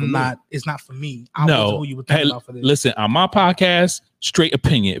just it's not for me. I know who you would think about for this. Listen, on my podcast, straight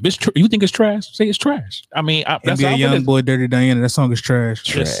opinion. If it's you think it's trash, say it's trash. I mean, that's NBA Youngboy, Dirty Diana. That song is trash.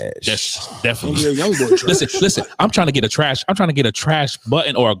 That's definitely NBA Youngboy trash. Listen. I'm trying to get a trash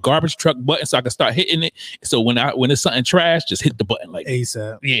button or a garbage truck button so I can start hitting it. So when it's something trash, just hit the button like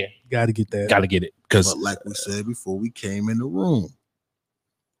ASAP. Yeah, gotta get that. Gotta get it because, like we said before, we came in the room.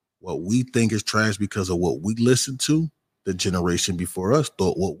 What we think is trash because of what we listen to. The generation before us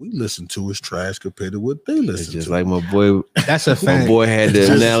thought what we listen to is trash compared to what they listen to. Just like my boy, that's a fact. My boy had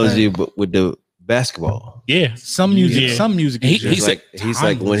the analogy, but with the basketball. Yeah, some music. He's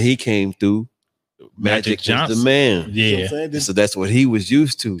like when he came through, Magic Johnson, was the man. Yeah, so that's what he was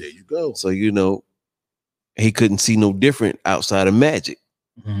used to. There you go. So he couldn't see no different outside of Magic.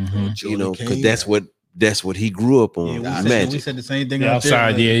 Mm-hmm. Because that's what he grew up on. We said the same thing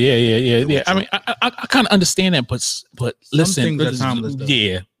outside. Yeah. I mean, I kind of understand that, but listen, things are timeless. Though.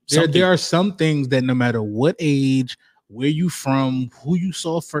 Yeah, there are some things that no matter what age, where you from, who you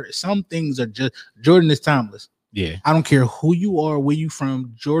saw first, some things are just Jordan is timeless. Yeah, I don't care who you are, where you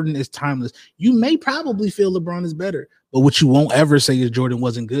from. Jordan is timeless. You may probably feel LeBron is better, but what you won't ever say is Jordan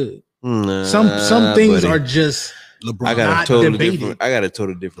wasn't good. Some things are just. LeBron. I got a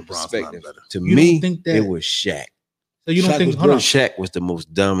totally different perspective. To me, it was Shaq. So you don't think Shaq was the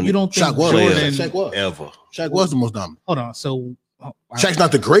most dominant? You don't think Shaq was ever? Shaq was the most dominant. Hold on. So Shaq's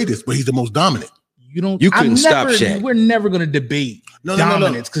not the greatest, but he's the most dominant. You couldn't stop Shaq. We're never going to debate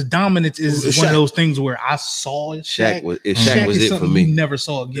dominance because dominance is one of those things where I saw Shaq was it for me. You never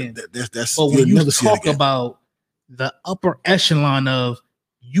saw again. That's but when you talk about the upper echelon of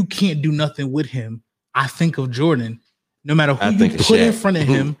you can't do nothing with him. I think of Jordan, no matter who you put in front of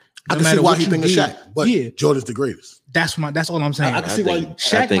him. I can see why he think of Shaq, but Jordan's the greatest. That's all I'm saying. I can see why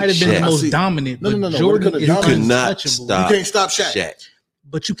Shaq might have been the most dominant. No. Jordan is you could not stop. You can't stop Shaq.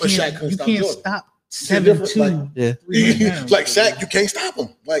 But you can't. You can't stop 7'2". Like Shaq, you can't stop him.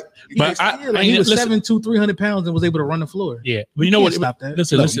 Like, he was 7'2", 300 pounds and was able to run the floor. Yeah, but you know what? Stop that.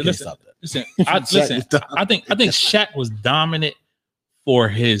 Listen. I think Shaq was dominant for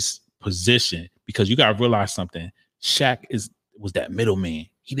his position. Because you gotta realize something. Shaq was that middleman.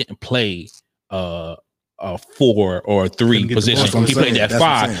 He didn't play a 4 or 3 position. He played that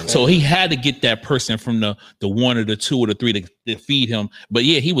 5. So he had to get that person from the 1 or the 2 or the 3 to feed him. But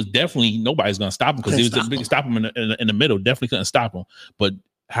yeah, he was definitely nobody's gonna stop him because he was the biggest stop him in the middle. Definitely couldn't stop him. But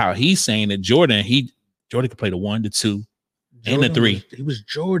how he's saying that Jordan could play the 1, the 2, and the 3. He was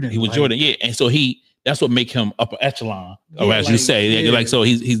Jordan. He was Jordan. Yeah, and so that's what make him upper echelon, or as you say, like so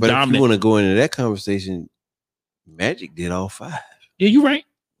he's but dominant. If you want to go into that conversation, Magic did all 5. Yeah, you're right.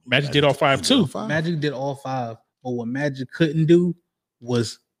 Magic did all 5 too. Magic did all 5, but what Magic couldn't do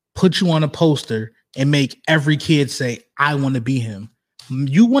was put you on a poster and make every kid say, "I want to be him."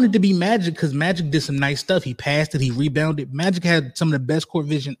 You wanted to be Magic because Magic did some nice stuff. He passed it, he rebounded. Magic had some of the best court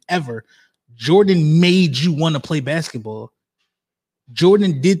vision ever. Jordan made you want to play basketball.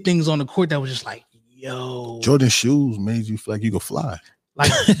 Jordan did things on the court that was just like. Yo, Jordan's shoes made you feel like you could fly.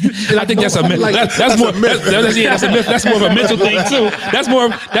 Like, I think that's a myth. That's more myth. That's a myth. That's more of a mental thing too. That's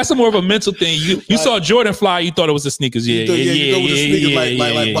more of a mental thing. You saw Jordan fly, you thought it was the sneakers. Yeah. But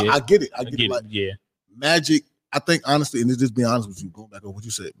I get it. Magic. I think honestly, and just being honest with you, going back on what you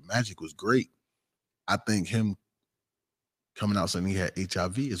said, Magic was great. I think him coming out saying he had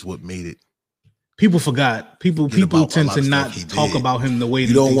HIV is what made it people forgot. People about a tend lot to of not stuff he talk did. about him the way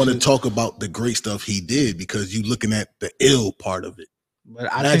You don't they want to should. talk about the great stuff he did because you looking at the ill part of it.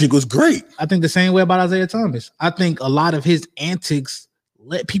 But I Magic think, was great. I think the same way about Isaiah Thomas. I think a lot of his antics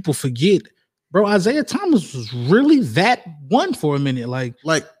let people forget, bro. Isaiah Thomas was really that one for a minute. Like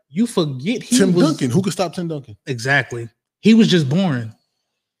you forget he Tim was Duncan. Who could stop Tim Duncan? exactly. He was just boring.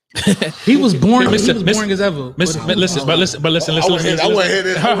 He was boring. He was Listen, boring as ever. Listen. I want to hear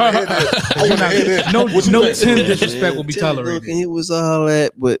that. No Tim disrespect will be Tim tolerated. Duncan, he was all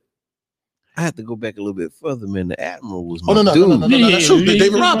that, but I have to go back a little bit further, man. The Admiral was my Oh, no, dude. that's true.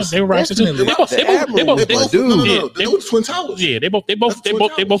 David Robinson. They were Robinson too. Definitely. They both They both Twin Towers. Yeah, they both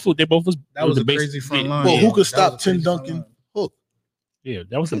was That was the a base. crazy front Yeah. line. Well, who Yeah, could that stop was a Tim crazy front Duncan? line. Hook. Yeah,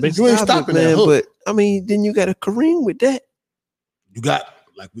 that was the You base. You ain't stop stopping it, that man. hook. But I mean, then you got a Kareem with that. You got,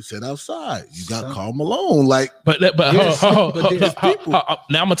 like we said outside, you got Some- Karl Malone. Like, But Yes, but there's people.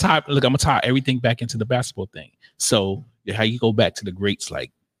 now I'm gonna tie everything back into the basketball thing. So how you go back to the greats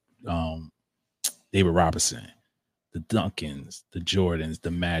like David Robinson, the Duncans, the Jordans,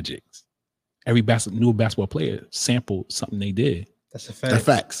 the Magics. Every new basketball player sampled something they did. That's a the fact.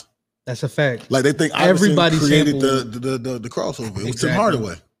 facts. That's a fact. Like they think Everybody Iverson created sampled- the crossover. It was Tim Exactly.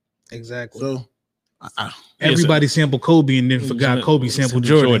 Hardaway. Exactly. So, Everybody sampled Kobe and then forgot Kobe sampled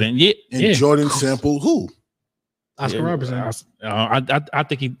Jordan. Yeah, and yeah. Jordan sampled who? Oscar Yeah, Robertson. I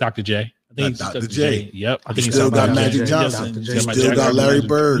think he Dr. J. I think he's Dr. J. Yep. I He think he's still talking got about Magic Dr. Johnson. Dr. J. He Yeah, still got Larry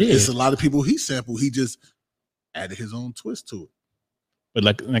Bird. Yeah. It's a lot of people he sampled. He just added his own twist to it. But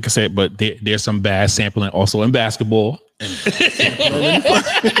like I said, but there's some bad sampling also in basketball.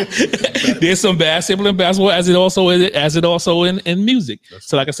 There's some bad sampling in basketball as it also in music.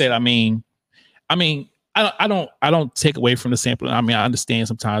 So like I said, I mean, I don't take away from the sampling. I mean, I understand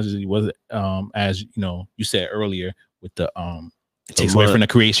sometimes it was as you know you said earlier with the it takes away from the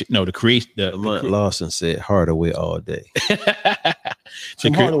creation. No, the creation. Lamont Lawson said Hardaway all day.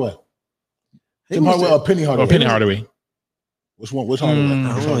 Tim Hardaway. Tim Hardaway or Penny Hardaway? Or Penny Hardaway. Which one? Which Hardaway? I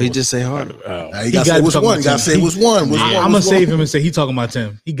don't know. He just say Hardaway. Nah, you gotta say which one. You gotta say which one. Which one? I'm gonna save him and say he talking about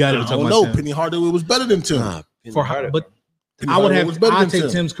Tim. He got it. I Talking don't about know. Tim. Penny Hardaway was better than Tim. Nah, Penny For Hardaway. but Penny I would Hardaway was better I'd than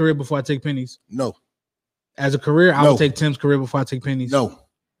take Tim's career before I take Penny's. No, As a career, I No. would take Tim's career before I take Penny's. no,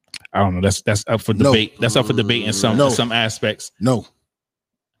 I don't know. That's up for No. debate. That's up for debate in some No. aspects. no.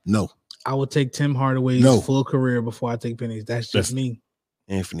 I would take Tim Hardaway's No. full career before I take Penny's. That's just me.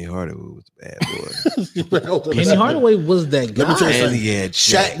 Anthony Hardaway was a bad boy. Penny Hardaway was that guy. Let me tell you And he had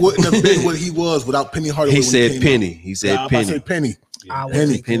Shaq wouldn't have been what he was without Penny Hardaway. He when said came Penny. out. He said I Penny. said Penny. I would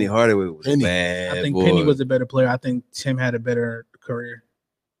Penny. take Penny Tim. Hardaway was Penny. a bad I think boy. Penny was a better player. I think Tim had a better career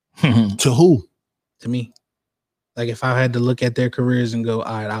To who? to me. Like if I had to look at their careers and go,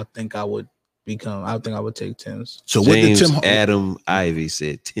 all right, I think I would take Tim's. So what did James Tim? Adam Ivy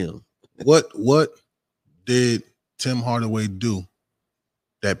said Tim. What did Tim Hardaway do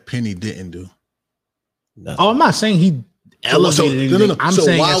that Penny didn't do? Nothing. Oh, I'm not saying he elevated So- anything. no. I'm So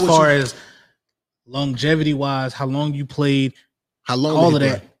saying why as would far you- as longevity wise, how long you played, How long? all did of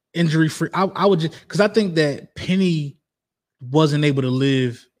he that injury free. I would just because I think that Penny wasn't able to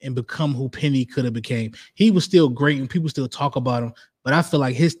live and become who Penny could have became. He was still great and people still talk about him, but I feel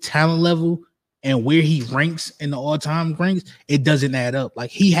like his talent level and where he ranks in the all-time ranks, it doesn't add up.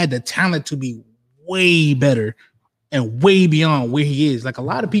 Like he had the talent to be way better and way beyond where he is. Like a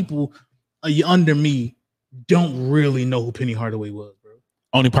lot of people under me don't really know who Penny Hardaway was, bro.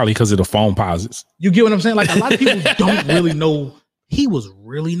 Only probably because of the phone pauses. You get what I'm saying? Like a lot of people don't really know. He was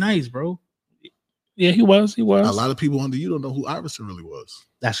really nice, bro. Yeah, he was. A lot of people under you don't know who Iverson really was.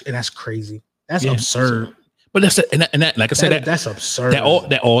 That's crazy. That's Yeah. absurd. But that's and that like I said, That's absurd.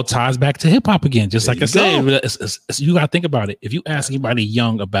 that all ties back to hip hop again. Just There like I you said, go. it's, you got to think about it. If you ask anybody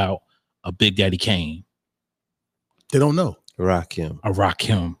young about a Big Daddy Kane, They don't know. Rock him. a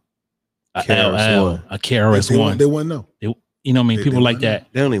Rakim, a KRS-One. LL, a KRS-One, They wouldn't know. you know what I mean? They- People they like wouldn't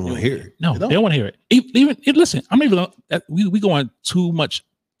that. They don't even want to hear it. No, They they don't. don't want to hear it. Even listen, I'm even we going too much,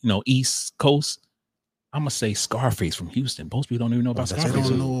 East Coast. I'm gonna say Scarface from Houston. Most people don't even know about They Scarface.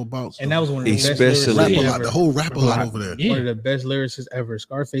 don't know about. and that was one of the best Especially- rap a lyricists lot. ever. The whole rap a lot over there. Yeah. One of the best lyricists ever.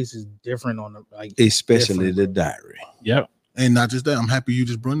 Scarface is different on the like. Especially different, the bro. diary. Yep. And not just that, I'm happy you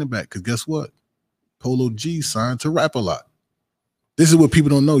just brought it back because guess what? Polo G signed to Rap a Lot. This is what people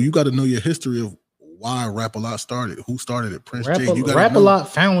don't know. You got to know your history of why Rap a Lot started. Who started it? Prince J. You gotta Rap a know. lot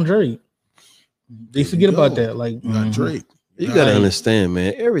found Drake. They There forget you about go. that. Like You got Mhm. Drake. You got- gotta understand,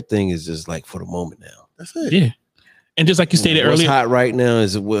 man. Everything is just like for the moment now. That's it. Yeah. And just like you stated What's earlier, hot right now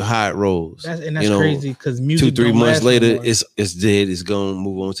is what how it rolls. that's You know, crazy because music 2-3 don't months last later, no more. it's dead. It's gonna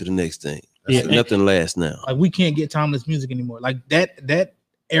move on to the next thing. Yeah, Nothing lasts now. like we can't get timeless music anymore. Like that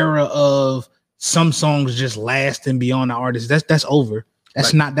era of some songs just lasting beyond the artist. That's over.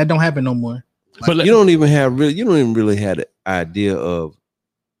 That's not that don't happen no more. But you don't even really have the idea of,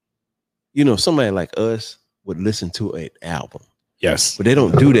 somebody like us would listen to an album. Yes, but they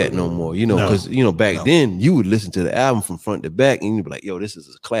don't do that no more. Because back then you would listen to the album from front to back, and you'd be like, "Yo, this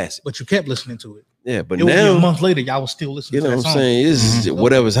is a classic." But you kept listening to it. Yeah, but it would be now a month later, y'all was still listening. You know to what I'm that saying? It's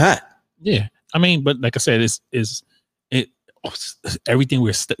whatever's hot. Yeah, I mean, but like I said, everything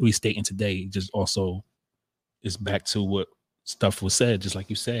we stating today just also is back to what stuff was said. Just like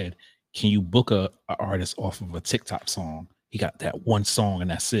you said, can you book a artist off of a TikTok song? He got that one song and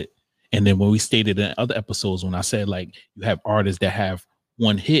that's it. And then when we stated in other episodes, when I said like you have artists that have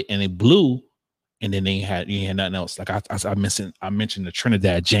one hit and it blew, and then you had nothing else. Like I mentioned the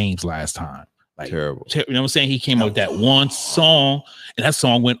Trinidad James last time. Like terrible. You know what I'm saying? He came out with that one song, and that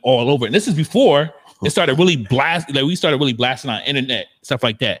song went all over. And this is before it started really blasting. Like we started really blasting on internet, stuff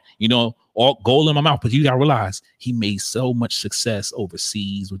like that. All gold in my mouth. But you gotta realize he made so much success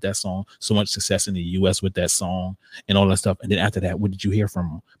overseas with that song, so much success in the US with that song and all that stuff. And then after that, what did you hear from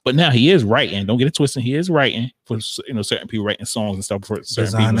him? But now he is writing. Don't get it twisted. He is writing for certain people, writing songs and stuff for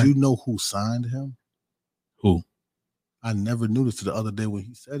certain people. Do you know who signed him? Who? I never knew this till the other day when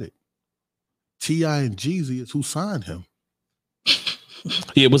he said it. T.I. and Jeezy is who signed him.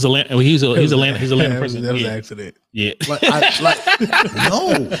 Yeah, it was he's a Atlanta person. That was an accident. Yeah.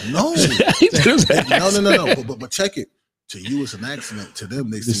 No. But check it. To you, it's an accident. To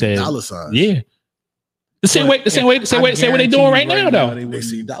them, they see dollar signs. Yeah. The same way they doing right now, though. They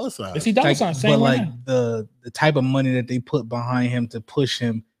see dollar signs. They see dollar signs. But like the type of money that they put behind him to push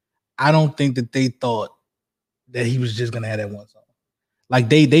him, I don't think that they thought that he was just gonna have that one song. Like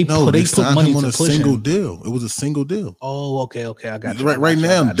they put money on a single deal. It was a single deal. Oh, okay, I got you. Right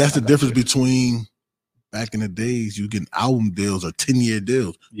now, that's the difference between back in the days. You get album deals or 10-year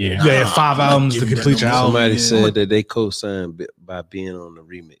deals. Yeah, you had 5 albums to complete your album. Somebody said that they co-signed by being on the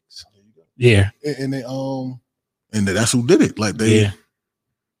remix. Yeah, and that's who did it. Like and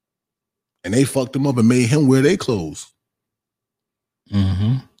they fucked him up and made him wear their clothes.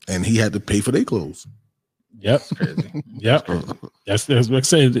 Mm-hmm. And he had to pay for their clothes. Yep. Yep. That's what I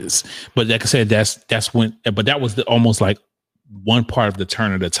said. But like I said, that's when. But that was almost like one part of the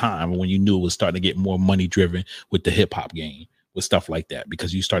turn of the time when you knew it was starting to get more money driven with the hip hop game, with stuff like that,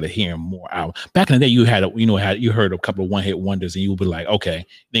 because you started hearing more out. Back in the day, you heard a couple of one hit wonders, and you would be like, okay,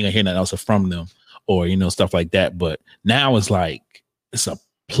 you ain't gonna hear nothing else from them, or stuff like that. But now it's like it's a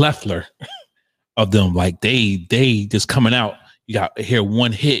plethora of them. Like they just coming out. You got to hear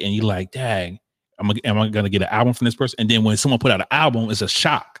one hit, and you're like, dang. Am I gonna get an album from this person? And then when someone put out an album, it's a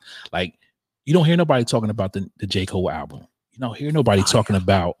shock. Like you don't hear nobody talking about the J. Cole album. You don't hear nobody talking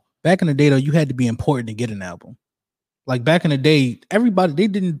about. Back in the day, though, you had to be important to get an album. Like back in the day, they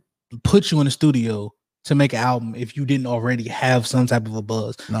didn't put you in the studio to make an album if you didn't already have some type of a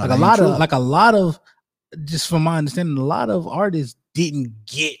buzz. No, a lot of, just from my understanding, a lot of artists didn't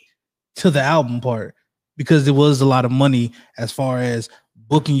get to the album part because there was a lot of money as far as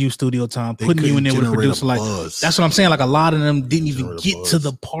booking you studio time, putting you in there with a producer. Like that's what I'm saying. Like a lot of them didn't even get to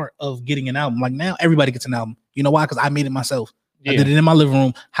the part of getting an album. Like now everybody gets an album. You know why? Because I made it myself. I did it in my living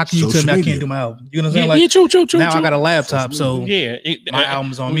room. How can you tell me I can't do my album? You know what I'm saying? Like true. Now I got a laptop, so my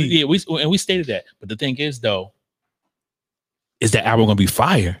album's on me. Yeah, we stated that. But the thing is, though, is that album gonna be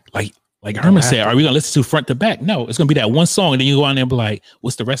fire? Like Herman said, are we gonna listen to front to back? No, it's gonna be that one song, and then you go on there and be like,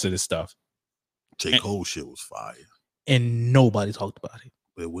 what's the rest of this stuff? J. Cole shit was fire, and nobody talked about it.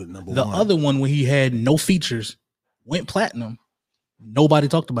 It went number the one. Other one, when he had no features, went platinum. Nobody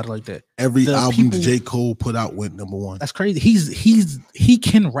talked about it like that. Every album J. Cole put out went number one. That's crazy. He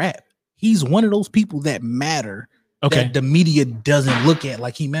can rap. He's one of those people that matter. Okay. That the media doesn't look at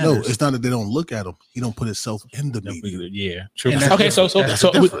like he matters. No, it's not that they don't look at him. He don't put himself in the media. Yeah, true. Okay, so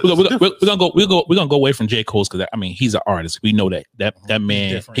we're gonna go away from J. Cole's because I mean he's an artist. We know that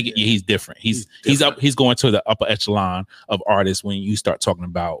man. He's different. He's going to the upper echelon of artists when you start talking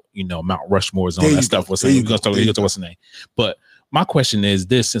about Mount Rushmore's and all that stuff. We're gonna talk what's the name. But my question is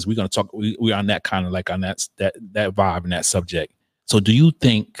this: since we're gonna talk, we're on that kind of like on that vibe and that subject. So do you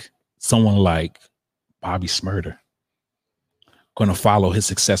think someone like Bobby Shmurda going to follow his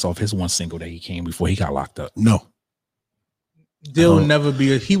success off his one single that he came before he got locked up? No. He will never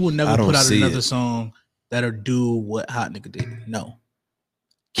put out another song that'll do what Hot Nigga did. No.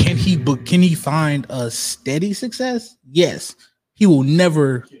 Can he find a steady success? Yes. He will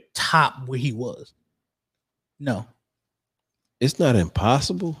never top where he was. No. It's not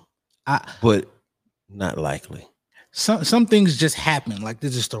impossible, but not likely. Some things just happen. Like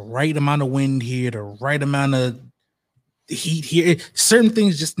there's just the right amount of wind here, the right amount of heat here. Certain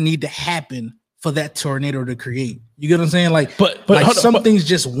things just need to happen for that tornado to create. You get what I'm saying? Like, But like hold on, some but- things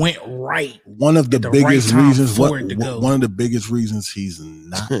just went right. One of the At the right biggest time reasons, for it to go. one of the biggest reasons he's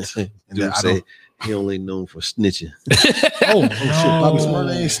not. And Dude I say don't, he only known for snitching, Oh, shit, Bobby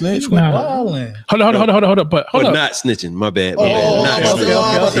Smurda ain't snitch. Nah. Wildin'. Hold on. But hold but up. not snitching. My bad. Oh, My bad. Not okay,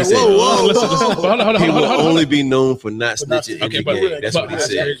 snitching. okay. He said, Whoa. Listen. Hold on. he will Hold on. only be known for not For not snitching in snitching. Okay, the but game. That's what he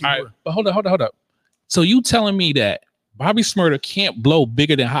said. All right, but hold up. So you telling me that Bobby Smurda can't blow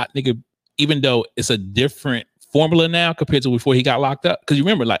bigger than Hot Nigga, even though it's a different formula now compared to before he got locked up? Because you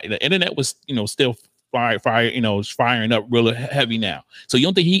remember, like the internet was, still firing up real heavy now. So you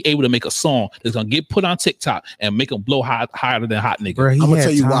don't think he able to make a song that's gonna get put on TikTok and make him blow higher than Hot Nigga? Bro, he I'ma had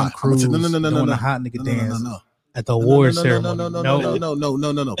tell you Tom why. I'ma Cruise tell- no, doing the hot nigga dance No. at the award No. ceremony.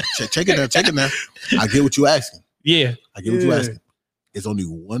 No. Check it now. I get what you asking. Yeah. I get what you Yeah. asking. There's only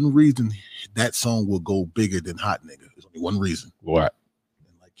one reason that song will go bigger than Hot Nigga. There's only one reason. What?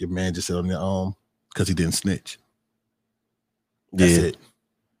 Like your man just said on the because he didn't snitch. That's Yeah. it.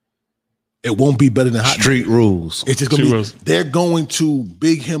 It won't be better than Hot Nigga. Street rules. It's just gonna Street be. rules. They're going to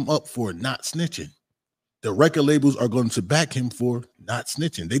big him up for not snitching. The record labels are going to back him for not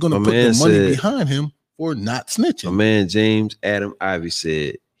snitching. They're going to My put man the money said- behind him for not My snitching. man James Adam Ivy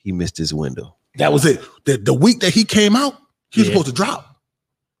said he missed his window. That was it. The week that he came out, he was Yeah. supposed to drop.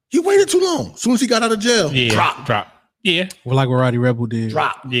 He waited too long. As soon as he got out of jail, Yeah. Drop. Yeah. Well, like what Roddy Rebel did.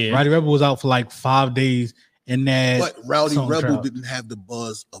 drop. Yeah. Roddy Rebel was out for like 5 days, and that But Rowdy song Rebel dropped. didn't have the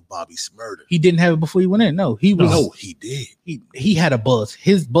buzz of Bobby Smurda. He didn't have it before he went in. No, he was. No, he did. He had a buzz.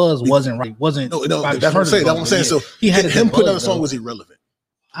 His buzz wasn't right. Wasn't. No, Bobby that's what I'm Smurda's saying. That's what I'm buzz, saying. but So yeah, he had a him good putting out a buzz, song though. was irrelevant.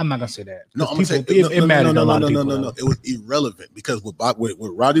 I'm not gonna say that. No, I'm gonna say it mattered to a lot of people. no. It was irrelevant because what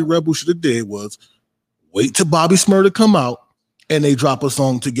Roddy Rebel should have did was wait till Bobby Smurda come out and they drop a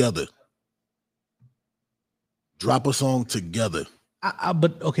song together. Drop a song together.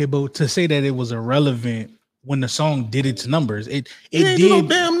 But to say that it was irrelevant when the song did its numbers, it It ain't do no did.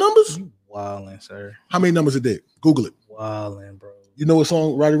 damn numbers. You wildin', sir. How many numbers it did? Google it. Wildin', bro. You know what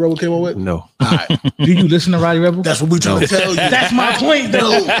song Roddy Rebel came up with? No. All right. Do you listen to Roddy Rebel? That's what we trying to tell you. That's my point, though.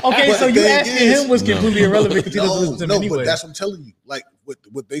 No, Okay, but so the you thing asking is- him was completely irrelevant because he doesn't listen to him No, anyway. but that's what I'm telling you. Like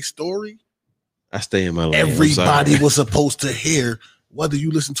with they story, I stay in my lane. I'm everybody sorry. was supposed to hear whether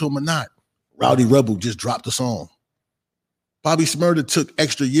you listen to him or not. Rowdy Rebel just dropped the song. Bobby Smurda took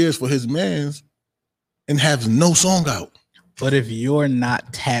extra years for his mans and has no song out. But if you're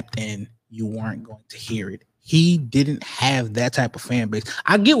not tapped in, you weren't going to hear it. He didn't have that type of fan base.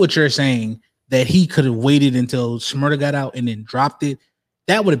 I get what you're saying, that he could have waited until Smurda got out and then dropped it.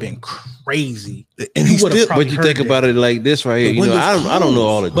 That would have been crazy. And he You would've still, probably But you heard think that. about it like this right here. The You know, windows I don't know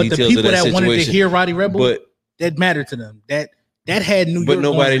all the But the details people of that, that wanted to situation. hear Roddy Rebel, But that mattered to them. That had New York. but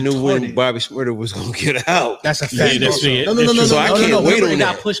nobody going knew when retarded. Bobby Smurda was gonna get out. That's a Yeah, fact. that's it. No, That's true. So I can't Remember, wait it on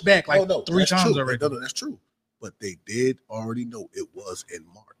got that. pushed back like Oh, no, 3 that's times true. already. No, that's true. But they did already know it was in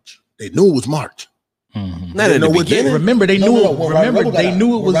March. They knew it was March. Mhm. Not They in the know what they- beginning. Remember, they knew. When Roddy Remember, Rebel got they out.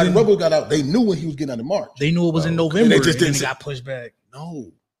 knew it When was Roddy in. Rebel got out. They knew when he was getting out in March. They knew it was in And November, they and just then didn't it say- got pushed back.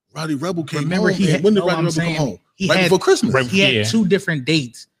 No, Roddy Rebel came Remember, home. he had. When did no, Roddy I'm Rebel come saying, home? he Right had before Christmas. Right. He had Yeah. 2 different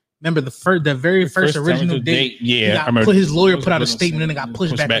dates. Remember the very first original date. Yeah, He I got remember. put his lawyer put out a statement and it got pushed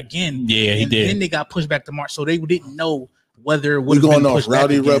Pushed back back. again. Yeah, he and did. Then they got pushed back to March, so they didn't know whether it We would have going been off pushed back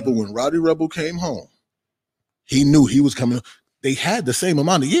Rowdy again. Rebel. When Roddy Rebel came home, he knew he was coming. They had the same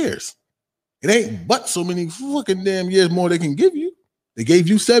amount of years. It ain't but so many fucking damn years more they can give you. They gave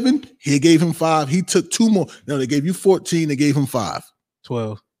you 7. He gave him 5. He took 2 more. No, they gave you 14. They gave him 5.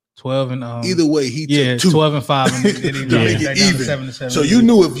 12 and Either way, he yeah, took 2. 12 and 5, and then he Yeah. dropped it Make back it down to even. 7 and 7. So you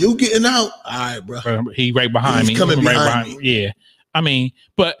knew if you getting out, all right, bro. He right behind He's me. coming Right behind Yeah. I mean,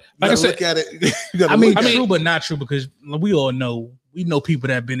 but You like I gotta said, look at it. You gotta I mean, look at it. true, but not true, because we all know. We know people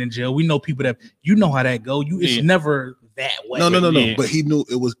that have been in jail. We know people that you know how that go. It's Yeah. never that way. No. Yeah. But he knew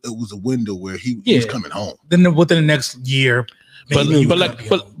it was a window where he was Yeah. coming home. Then within the next year, but maybe he was like gonna be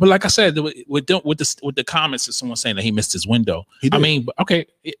home. but like I said, with the comments of someone saying that he missed his window. He I did. mean, okay,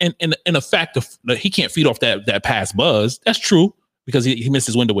 in the fact of that he can't feed off that past buzz. That's true because he missed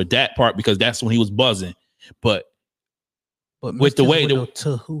his window with that part because that's when he was buzzing. But But with the missed his way the- window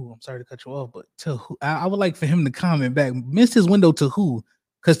to who? I'm sorry to cut you off, but to who? I would like for him to comment back. Missed his window to who?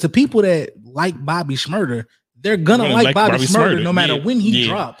 Because to people that like Bobby Shmurda, they're gonna Gonna like like Bobby Bobby Shmurda Shmurda. no matter Yeah. when he Yeah.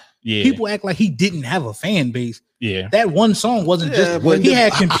 dropped. yeah, People act like he didn't have a fan base. yeah. That one song wasn't Yeah, just. but He the-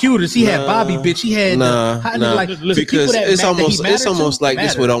 had computers. He had Bobby Nah, bitch. He had nah. like to Listen, people Because that it's that he almost mattered to, like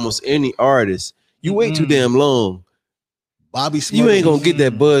this with mattered. almost any artist. You wait too Mm. damn long, Bobby Smurda. you ain't gonna get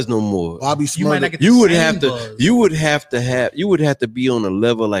that buzz no more. Bobby You might not Smurda, get the You would same have to. buzz. You would have to be on a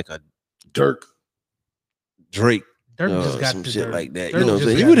level like a Dirk. Drake. Dirk just got some the shit Dirk. like that. Dirk You know what I'm just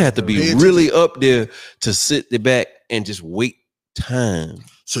saying? got You would the have to Dirk. be Pay really up there to sit the back and just wait time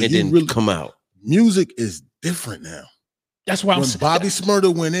So and you then really come out. music is different now. That's why I'm When saying. Bobby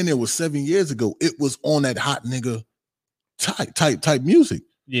Smurda went in there was 7 years ago. It was on that hot nigga type music.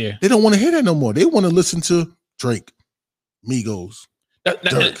 Yeah. They don't want to hear that no more. They want to listen to Drake, Migos. But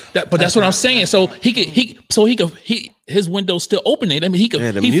Dirk. that's what I'm saying. So his window's still opening. I mean, he could.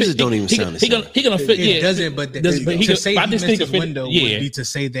 Yeah, the he music fit- don't even he sound the could- same. He gonna fit. It Yeah, doesn't, but Does- but he to could- say I he just missed think his if it- window yeah. would be to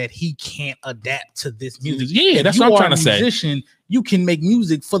say that he can't adapt to this music. Yeah, If that's you what I'm are trying a to say. musician, you can make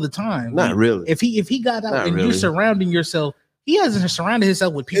music for the time. Not really. If he got out Not and really. you're surrounding yourself, he hasn't surrounded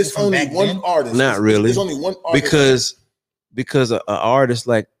himself with people It's from only back one then. artist. Not really. It's only one artist. because an artist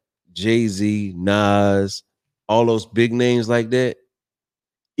like Jay-Z, Nas, all those big names like that,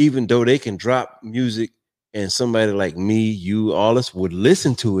 even though they can drop music and somebody like me, you, all us would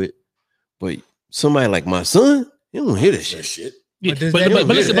listen to it, but somebody like my son, you don't hear that That shit. shit. Yeah, does but that mean-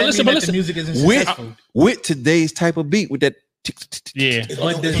 listen, does that mean that listen. the music isn't With- successful? With today's type of beat, with that, Yeah,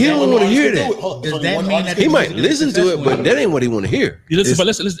 But does He that- don't wanna hear Does that. Does that mean that he the might music is listen to it, successful? but that ain't what he want to hear. listen. It's- But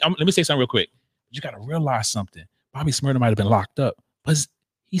listen. Let me say something real quick. You got to realize something. Bobby Smurda might have been locked up, but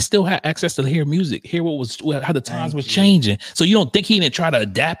he still had access to hear music, hear how the times Thank was you. changing. So you don't think he didn't try to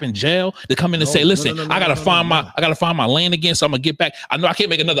adapt in jail to come in and No, say, no, "Listen, no, no, I gotta no, find no, my I gotta find my lane again, so I'm gonna get back. I know I can't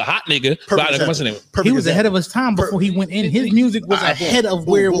make another hot nigga, but I, what's the name? He was ahead of his time before he went in. His music was ahead of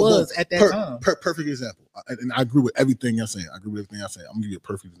where it was at that time. Perfect example. And I agree with everything you're saying. I'm gonna give you a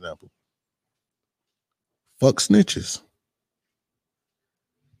perfect example. Fuck snitches.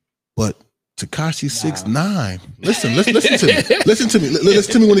 But Tekashi 6ix9ine. Listen to me. Listen to me.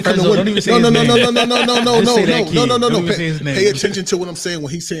 Listen to me when it comes to First of all, when. don't even say No, his no, no, name. no, no, no, no, no, Just no, say that no, kid. no, no, no, Don't no. even say his name. Pay attention to what I'm saying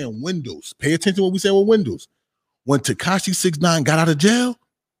when he's saying Windows. Pay attention to what we saying with Windows. When Tekashi 6ix9ine got out of jail,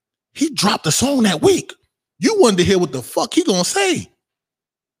 he dropped a song that week. You wanted to hear what the fuck he gonna say.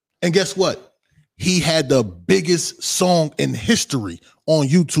 And guess what? He had the biggest song in history on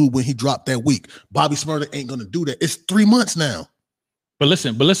YouTube when he dropped that week. Bobby Smurda ain't gonna do that. It's 3 months now. But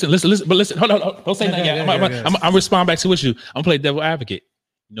listen. Hold on. Don't say nothing yet. I'm respond back to what I'm gonna play devil advocate.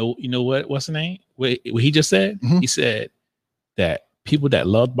 You know what? What's the name? What he just said? Mhm. He said that people that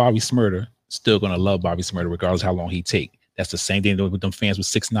love Bobby Smurda still gonna love Bobby Smurda regardless of how long he take. That's the same thing with them fans with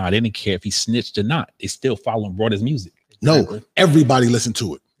 6ix9ine. They didn't care if he snitched or not. They still follow and brought his music. No, everybody listened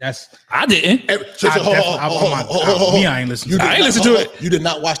to it. I didn't. I ain't listening. I ain't listen to it. You did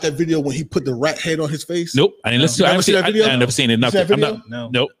not watch that video when he put the rat head on his face? Nope. I didn't listen to it. Never seen that video? I never seen it. You Nothing. seen that I'm video? not. No.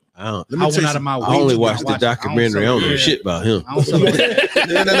 Nope. I don't. Let I me tell went you out of my way. I only to watched not the watch it. I documentary. I don't know celebrate shit about him. I don't celebrate.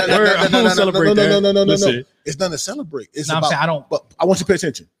 No. Listen. It's nothing to celebrate. It's No, I'm about, saying I don't. but I want you to pay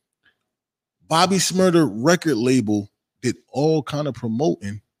attention. Bobby Smurda record label did all kind of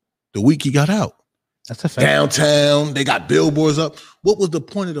promoting the week he got out. That's a fact. Downtown, they got billboards up. What was the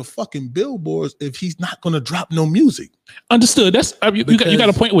point of the fucking billboards if he's not going to drop no music? Understood. That's you got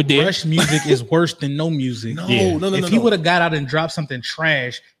a point with there. Rush music is worse than no music. No, Yeah. no. If he would have got out and dropped something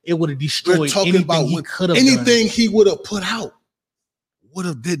trash, it would have We're destroyed talking anything about he could have anything he would have put out would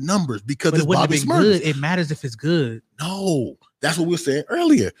have did numbers because But it's it wouldn't have Bobby been Smurda. good. It matters if it's good. No, that's what we were saying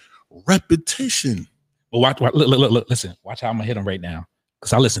earlier. Repetition. But look, listen. Watch how I'm gonna hit him right now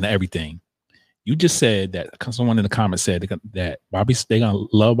because I listen to everything. You just said that someone in the comments said that they gonna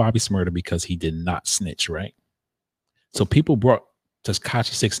love Bobby Smurda because he did not snitch, right? So people brought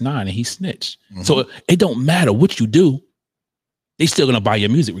Tekashi 6ix9ine and he snitched. Mhm. So it don't matter what you do, they still gonna buy your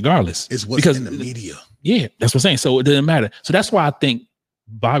music regardless. It's what's because in the media. Yeah, that's what I'm saying. So it doesn't matter. So that's why I think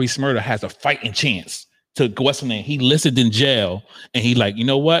Bobby Smurda has a fighting chance to go. What's the name? He listened in jail, and he like, you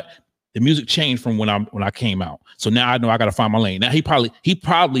know what? The music changed from when I came out. So now I know I got to find my lane. Now he probably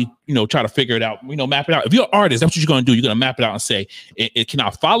try to figure it out. Map it out. If you're an artist, that's what you're gonna do. You're gonna map it out and say, can I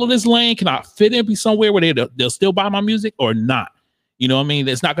follow this lane? Can I fit in? Be somewhere where they'll still buy my music or not? You know what I mean?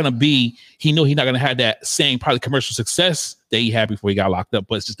 It's not gonna be. He's not gonna have that same probably commercial success that he had before he got locked up.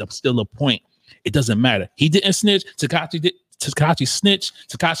 But it's just still a point. It doesn't matter. He didn't snitch. Tekashi did. Tekashi snitched.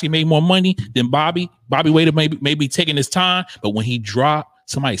 Tekashi made more money than Bobby. Bobby waited maybe taking his time, but when he dropped,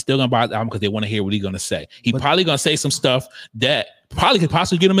 somebody's still gonna buy the album because they want to hear what he's gonna say. He's probably gonna say some stuff that probably could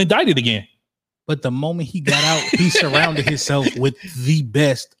possibly get him indicted again. But the moment he got out, he surrounded himself with the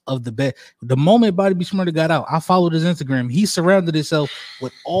best of the best. The moment Bobby Smurda got out, I followed his Instagram. He surrounded himself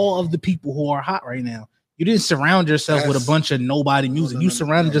with all of the people who are hot right now. You didn't surround yourself with a bunch of nobody music. You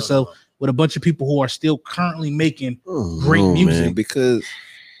surrounded yourself with a bunch of people who are still currently making great music. Man, because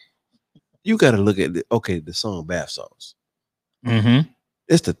you got to look at the song Bath Salts. Mm-hmm.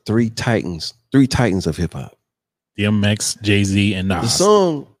 It's the three titans of hip hop. DMX, Jay-Z, and Nas. The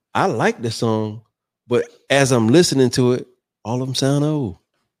song, I like the song, But as I'm listening to it, all of them sound old.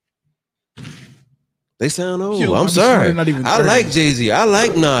 They sound old. Yo, I'm Bobby sorry. Shmurda not even I 30. like Jay-Z. I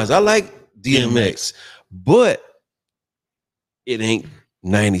like Nas. I like DMX. But it ain't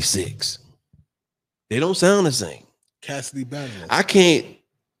 96. They don't sound the same. Cassidy Badlands. I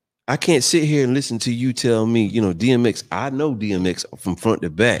can't sit here and listen to you tell me, you know, DMX. I know DMX from front to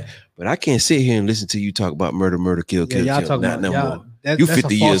back, but I can't sit here and listen to you talk about murder, kill, Yeah, y'all kill. talking Not about no y'all, more. that, You that's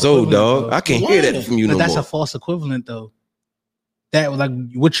 50 a false years old, equivalent, dog. though. I can't hear that from you But no that's more. a false equivalent, though. That like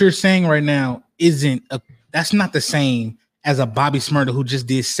what you're saying right now isn't a. That's not the same as a Bobby Shmurda who just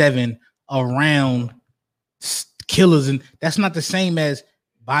did 7 around killers, and that's not the same as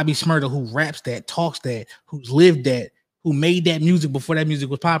Bobby Shmurda who raps that, talks that, who's lived that, who made that music before that music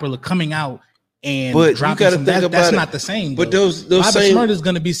was popular, coming out and But you dropping gotta some. think That's about it. not the same. But though. those Bobby same. Shmurda is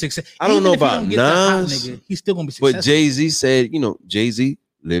going to be successful. I don't Even know if he about don't get the hot Nas, nigga, he's still going to be successful. But Jay-Z said, you know, Jay-Z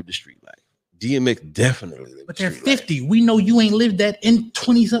lived the street life. DMX definitely lived But the they're street life. 50. We know you ain't lived that in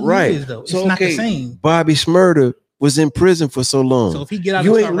 20-something Right. years, though. It's So, not the okay, same. Bobby Shmurda was in prison for so long. So if he get out,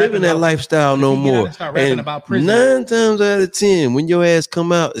 You and ain't start living rapping that about- lifestyle if no he get out more. and start rapping about prison. 9 times out of 10, when your ass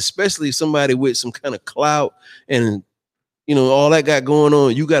come out, especially if somebody with some kind of clout and you know all that got going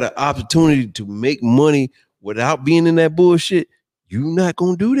on, you got an opportunity to make money without being in that bullshit. You not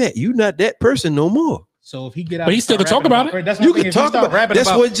gonna do that. You not that person no more. So if he get out, But he and still start can talk rapping about it. That's You what I'm can thinking. If he talk start about rapping that's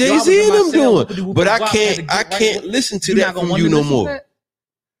about, what "Yo, I was Jay-Z in and my them cell, doing. whoopity-whoopity But I wop, can't had to get right can't with-" listen to You're that not gonna from want you to no listen to more. that?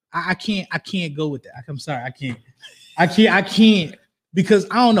 I can't go with that. I'm sorry, I can't because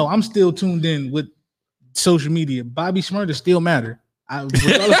I don't know. I'm still tuned in with social media. Bobby Shmurda still matter.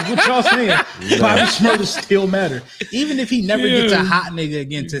 Regardless of what y'all saying, Bobby Shmurda still matter. Even if he never gets a hot nigga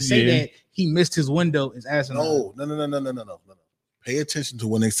again, to say that he missed his window is asinine. No. Pay attention to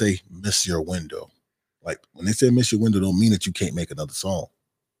when they say miss your window. Like when they say miss your window, don't mean that you can't make another song.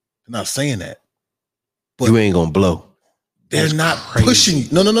 They're not saying that. But You ain't gonna blow. they're That's not crazy.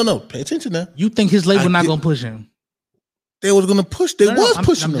 pushing. No. Pay attention now. You think his label I not get- gonna push him? They was gonna push. They No, was I'm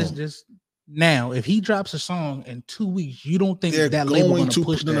pushing just, them. just now. If he drops a song in 2 weeks, you don't think They're that label going gonna to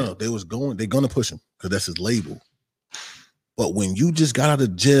push that? no. They're gonna push him because that's his label. But when you just got out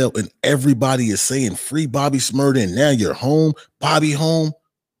of jail and everybody is saying free Bobby Shmurda and now you're home, Bobby home,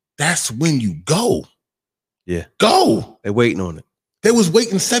 that's when you go. Yeah. Go. They waiting on it. They was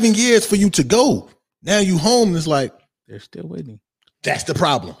waiting 7 years for you to go. Now you home. And it's like, They're still waiting. that's the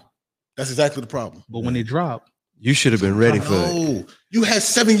problem. That's exactly the problem. But when they drop, You should have been ready for it. No, you had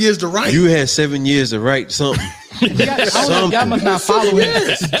 7 years to write. You had 7 years to write something. y'all must not follow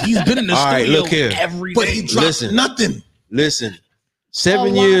him. He's been in the All right, studio look here. every but day. he dropped Listen. nothing. Listen, A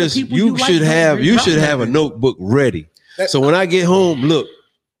 7 lot of years. people You you like should don't have. You drop should have a nothing. notebook ready. So when I get home, look,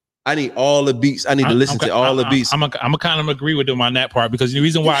 I need all the beats. I need to listen to all the beats. I'm gonna kind of agree with them on that part because the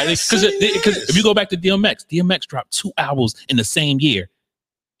reason why, because if you go back to DMX dropped 2 albums in the same year.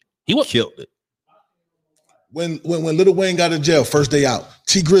 He was Killed it. When Lil Wayne got in jail, first day out.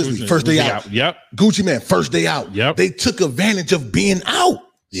 T Grizzly, first day out. Yep. Gucci Man, first day out. Yep. They took advantage of being out.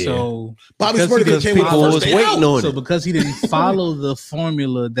 So Bobby because Shmurda he came didn't out people follow- first was day waiting out. on So it. because he didn't follow the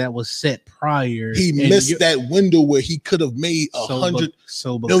formula that was set prior, He and missed you- that window where he could have made so 100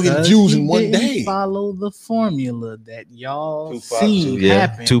 because million views he in one didn't day. Follow the formula that y'all Tupac seen too, yeah.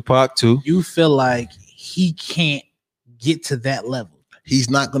 happen. Tupac too. You feel like he can't get to that level. He's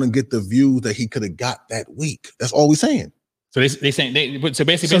not going to get the views that he could have got that week. That's all we're saying. So they saying so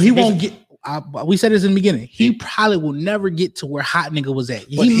basically So he won't get. We said this in the beginning. He probably will never get to where Hot Nigga was at.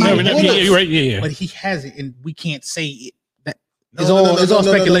 But he might never- have, Yeah, you're right. Yeah. but he has it, and we can't say it. That No, it's no, all no, no, it's no, all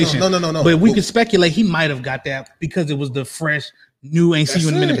no, no, speculation. no. But we can speculate he might have got that because it was the fresh, new, ain't see you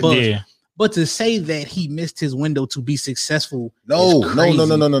in a That's minute it. buzz. Yeah. But to say that he missed his window to be successful, No. is crazy.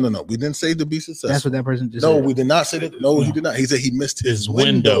 We didn't say to be successful. That's what that person just No, said. we did not say that. No, he did not. He said he missed his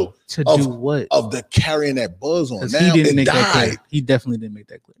window To of- do what? of the carrying that buzz on. Because Now he didn't it make that died. clear. He definitely didn't make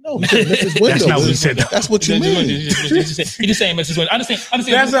that clear. No, he said miss his window. That's not what he said, though. That's what you mean. He just saying Mrs. Window. I understand.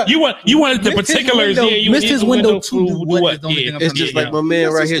 That's a- You wanted the Missed his particulars. window- Yeah, you missed his window to do do what what? is the only Yeah. thing I'm It's saying. just like my man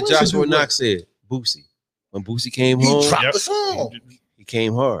That's right his here, window. Joshua Do Knox said, Boosie. When Boosie came He home, dropped Yep. the song. he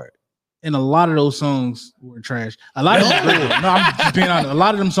came hard. And a lot of those songs were trash. A lot of them were great. No, I'm just being honest. A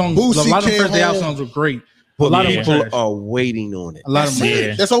lot of them songs, Boosie a lot of them came first day out home. songs were great. But A lot of Yeah. them were people trash. are waiting on it. A lot of them. That's were it.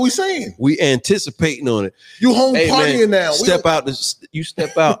 Yeah. That's all we're saying. We anticipating on it. You home Hey partying man, now. We step don't- out. You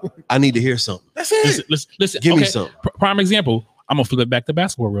step out. I need to hear something. That's it. Listen. Give me okay. something. Prime example. I'm gonna flip it back to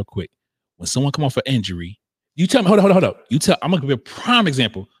basketball real quick. When someone come off an injury, you tell me. Hold up. You tell. I'm gonna give you a prime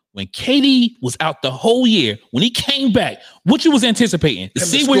example. When KD was out the whole year, when he came back, what you was anticipating to Him to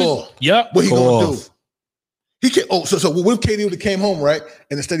see where? score. Yep. What he Go gonna off. do? He can't. Oh, so what if KD would have came home, right?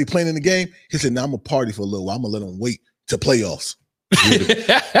 And instead of playing in the game, he said, "Now I'm gonna party for a little while. I'm gonna let him wait to playoffs."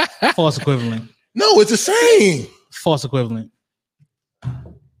 False equivalent. No, it's the same. False equivalent.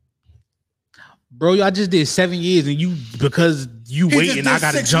 Bro, y'all just did 7 years and you because you He waiting, I just did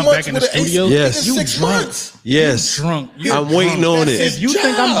gotta 6 jump months back in the with an studio. AC. Yes. He You did 6 drunk. months. Yes. Drunk. I'm waiting on That's it. his If you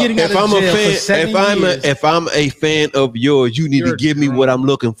think I'm job. getting out If of I'm a jail for fan, 7 years, if I'm a fan of yours, you need You're to give me drunk. what I'm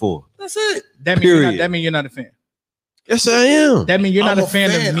looking for. That's it. that mean you're not a fan. Yes, I am. That mean you're I'm not a a fan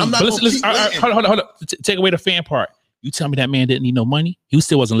fan. of me. I'm not But listen, gonna keep waiting. hold on. Take away the fan part. You tell me that man didn't need no money. He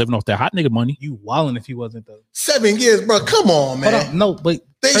still wasn't living off that hot nigga money. You wilding if he wasn't though. 7 years, bro. Come on, man. Hold on, no, but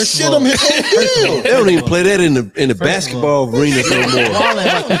They first of shit all- him his whole first of all- field. They don't even play that in the of basketball arena no more. wilding,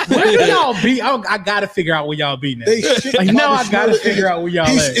 like, where y'all be? I gotta figure out where y'all be now. They shit Like, now Bobby I gotta Schmurda figure in- out where y'all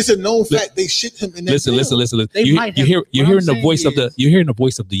He's- at. It's a known fact. They shit him in that Listen. They You, might you have- hear what you're I'm hearing the saying voice of the is- you're hearing the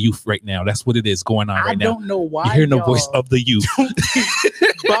voice of the youth right now. That's what it is going on I right now. don't know why You're hearing the voice y'all of the youth.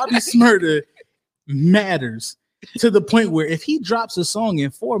 Bobby Schmurda matters to the point where if he drops a song in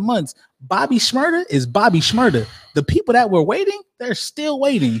 4 months, Bobby Schmurda is Bobby Schmurda. The people that were waiting, they're still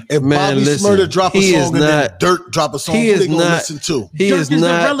waiting. If Man, Bobby listen, Schmurda drop a he is song and then not- Dirt drop a song, he who is they gonna not- listen to? He Dirk is the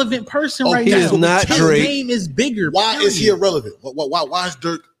not. relevant person Oh, right he now. is not His Drake. name is bigger. Why is he period. irrelevant? Why is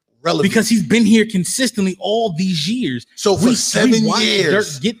Dirt relevant? Because he's been here consistently all these years. So for 7 watched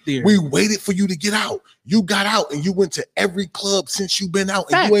years, Dirk get there. we waited for you to get out. You got out and you went to every club since you've been out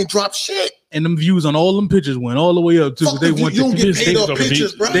and Fact. you ain't dropped shit. and them views on all them pictures went all the way up to Fuck they the view- want you don't get they- paid off they-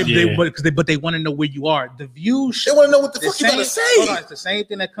 pictures, bro. they, They Yeah. but they want to know where you are. The views want to know what the fuck you same, gotta say. hold on, it's the same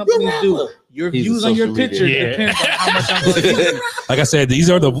thing that companies You're a do. rapper. Your He's a views on your social media picture guy. depends on how much I'm going to use it. Like I said, these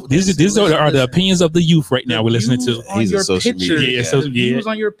are the opinions of the youth right now. We're listening Views to. on He's a your social picture. media Yeah, guy. so- The yeah. views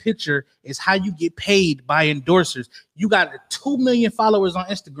on your picture is how you get paid by endorsers. You got 2 million followers on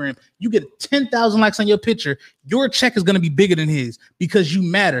Instagram. You get 10,000 likes on your picture. Your check is going to be bigger than his because you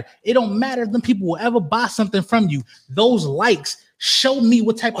matter. It don't matter if them people will ever buy something from you. Those likes show me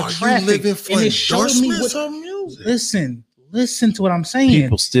what type of Are you traffic, living for and it showed me endorsements what. or music? Listen to what I'm saying.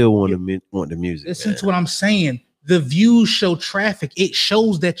 People still want the music. Listen man. to what I'm saying. The views show traffic. It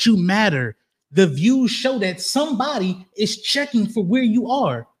shows that you matter. The views show that somebody is checking for where you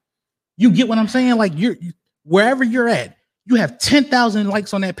are. You get what I'm saying? Like wherever you're at, you have 10,000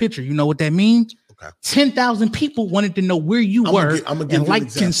 likes on that picture. You know what that means? Okay. 10,000 people wanted to know where you I'm were gonna give and you an liked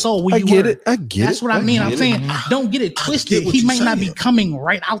example. and saw where I you get were. it. I get That's it. what I mean. get I'm it. saying, don't get it I twisted. get what He you're might not be saying. coming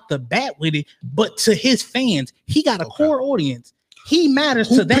right out the bat with it, but to his fans, he got a Okay. core audience. He matters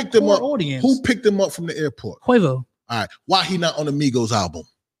Who to that picked him core up? audience. Who picked him up from the airport? Quavo. All right. Why he not on the Migos album?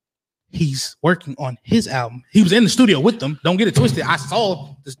 He's working on his album. He was in the studio with them. Don't get it twisted. I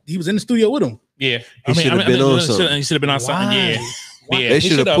saw he was in the studio with them. Yeah, He should have been on something. He should have been on something. Why? Yeah, Why? yeah. They he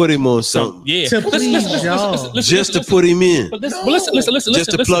should have put him on something Yeah, To please y'all. just to put him in. But listen.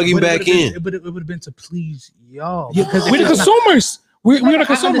 Just to plug him back in. But it would have been to please y'all. Yeah, Because if we're the it's not- consumers. We're the I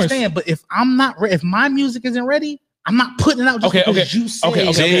consumers. understand, but if I'm not, if my music isn't ready, I'm not putting it out. Just Okay, because okay, you said okay,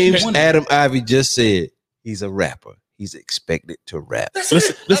 okay. James one- Adam Ivy just said he's a rapper. He's expected to rap. That's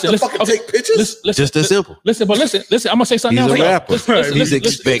Listen, it. listen, Not to listen, fucking okay. take pictures. Listen, Just as simple. listen. I'm gonna say something He's else. a rapper. Listen, He's listen,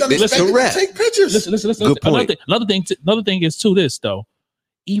 expected listen, to rap. Take pictures. listen. Good point. Another thing is to this though.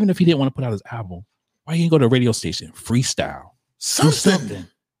 Even if he didn't want to put out his album, why you didn't go to a radio station? Freestyle. Something.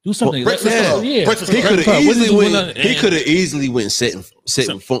 Do something. Breakfast Let's- Club. yeah. Breakfast He Club. could have What easily is going went. on? He could have easily went set with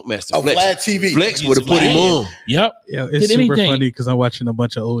Funkmaster Of Flex. Vlad TV. Flex would have put him on. Yep. Yeah, Did it's super anything. funny because I'm watching a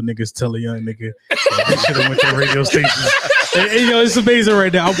bunch of old niggas tell a young nigga they should have went to radio stations. and, you know, it's amazing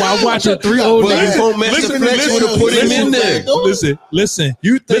right now. I'm watching 3 old But niggas. Funkmaster Flex would have put him in there. Listen.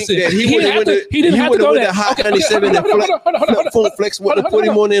 You think Listen, that he he would didn't have have went to- he didn't have to go with there. the Hot Okay, 97 and hold on. Flex would have Hold put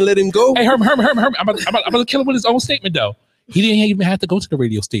on. him on there and let him go? Hey, Herman. I'm about to kill him with his own statement though. He didn't even have to go to the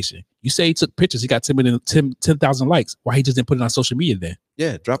radio station. You say he took pictures. He got 10,000 likes. Why he just didn't put it on social media then?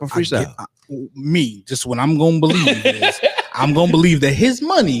 Yeah, drop a freestyle. Me, just what I'm gonna believe is I'm gonna believe that his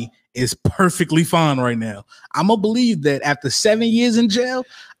money is perfectly fine right now. I'm gonna believe that after 7 years in jail,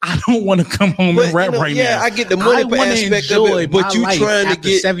 I don't want to come home and rap right now. I get the money wanna aspect of enjoy it, but my you life trying to after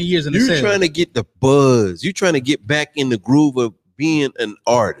get 7 years in the you cell. trying to get the buzz. You trying to get back in the groove of being an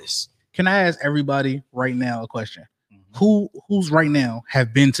artist. Can I ask everybody right now a question? Who's right now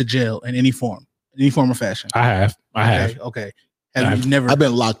have been to jail in any form or fashion? I have. Okay. Have you never? I've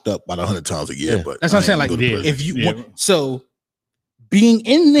been locked up about 100 times a year, Yeah. but That's what I'm I saying. ain't Like, go to yeah. prison. if you Yeah. so being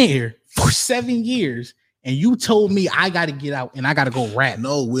in there for 7 years and you told me I got to get out and I got to go rap.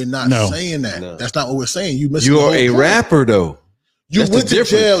 No, we're not No. saying that. No. That's not what we're saying. You missing the You're whole a point. rapper though. You That's the went to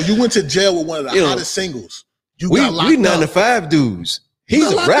difference. jail. You went to jail with one of the You know, hottest singles. You We got locked 9 to up. 5 dudes. He's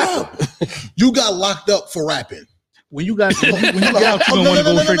got a locked rapper. up. You got locked up for rapping. When you got when you get out, you're gonna want to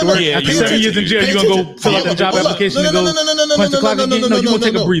go straight to work. Yeah, After you 7 years in jail, you're gonna go fill out the job application and go punch the clock again. No, you're gonna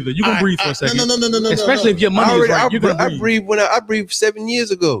take a breather. You're gonna breathe for a second. No. Especially if your money is right. You're gonna breathe. I breathed 7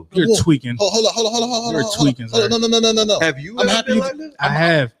 years ago. You're tweaking. Hold on. You're tweaking, sir. No. Have you? I'm ever happy been you- like that? I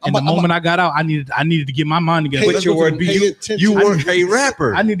have. And the moment I got out, I needed to get my mind together. Hey, Let's you go to the weren't- beat. You weren't a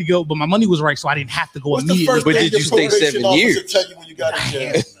rapper. I need to go, but my money was right, so I didn't have to go What's the immediately. first But thing did your you stay probation 7 officer years? tell you when you got in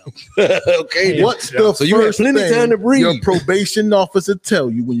jail? Okay. What's the So you had first plenty of thing time to breathe. your probation officer tell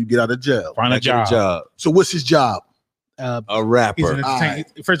you when you get out of jail? Find a Back in the job. So what's his job? A He's rapper. an entertainer.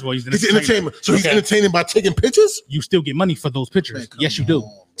 First of all, he's an He's entertainer. entertainment. So he's Okay. entertaining by taking pictures? You still get money for those pictures. Man, come Yes, you do.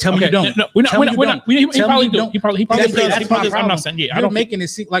 on. Tell me Okay, you don't. no, we're not. Tell We're me not. you We're don't. not. He Tell me probably you do. don't. He probably That's does. my He probably does. I'm problem. not saying. Yeah, I You're don't. making it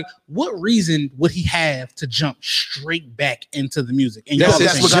seem like what reason would he have to jump straight back into the music? And That's y'all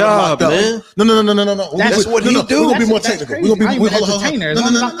his saying- what got him job, locked up. man. No. That's what he do. We're gonna be more That's technical. crazy. We're gonna I be. ain't Hold an on. entertainer. As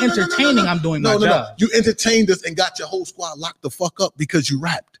long as I'm entertaining, I'm doing my job. You entertained us and got your whole squad locked the fuck up because you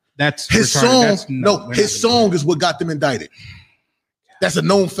rapped. That's His retarded. song, That's, his we're not gonna do song that. is what got them indicted. That's a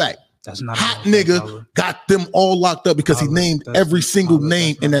known fact. That's not Hot a known nigga fact, Tyler. got them all locked up because he Tyler, named that's- every single Tyler,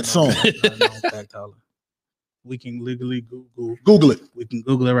 name that's in not that song. a known fact, Tyler. We can legally Google. Google it. We can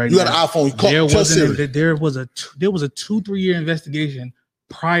Google it right You now. got an iPhone. You There tell wasn't. Siri. There was a 2-3 year investigation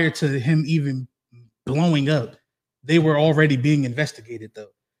prior to him even blowing up. They were already being investigated though,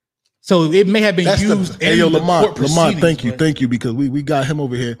 so it may have been That's used. the, hey, yo, in the Lamont, court Lamont, proceedings, thank you, because we got him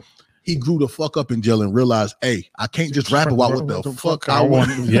over here. He grew the fuck up in jail and realized, hey, I can't just rap about what the fuck I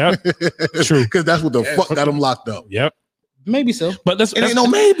want. Yep. True. Because that's what the fuck got him locked up. Yep. Maybe so. But that's It ain't no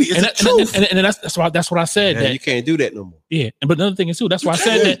maybe. It's and, the truth. and that's what I said. Man, That you can't do that no more. yeah. But another thing is too. That's why I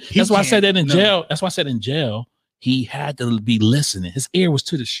said can't. that. He That's why I said that in can't. No. jail. That's why I said in jail he had to be listening. His ear was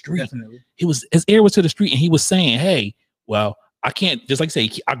to the street. Definitely. His ear was to the street, and he was saying, "Hey, well, I can't just like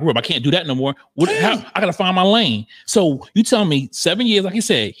say I grew up. I can't do that no more. How, I gotta find my lane." So you tell me 7 years, like he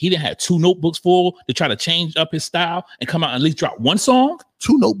said, he didn't have 2 notebooks full to try to change up his style and come out and at least drop 1 song.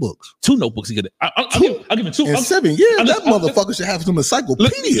 2 notebooks. 2 notebooks. He could. I'll give him 2. In 7 years, that motherfucker should have some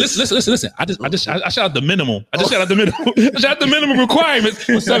encyclopedias. Listen. I shout out the minimum. I just shout out the minimum. I shout out the minimum requirements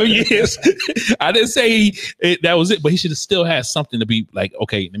for 7 years. I didn't say that was it, but he should have still had something to be like,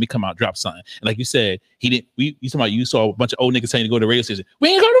 okay, let me come out, drop something. And like you said, he didn't. You talking about you saw a bunch of old niggas saying to go to the radio station. We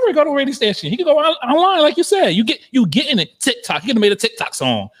ain't go to the radio station. He could go online, like you said. You getting it. TikTok. He could have made a TikTok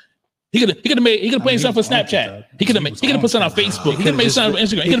song. He could have played something for Snapchat. He could have put something on Facebook. He could have made something on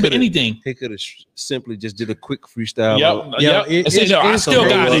Instagram. He could have made anything. He could have simply just did a quick freestyle. Yep. And say, "No, I still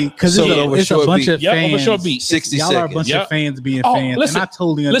got it." Because So it's a bunch of Yep, fans. over short beat. 60 Y'all are a seconds. bunch Yep. of fans being Oh, fans, listen, and I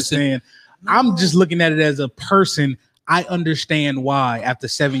totally understand. I'm just looking at it as a person. I understand why after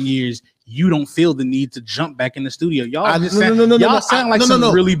 7 years you don't feel the need to jump back in the studio. Y'all sound like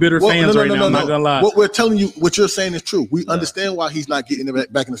some really bitter fans right now. I'm not gonna lie. What we're telling you, what you're saying is true. We understand why he's not getting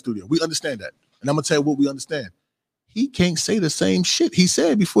back in the studio. We understand that. And I'm gonna tell you what we understand. He can't say the same shit he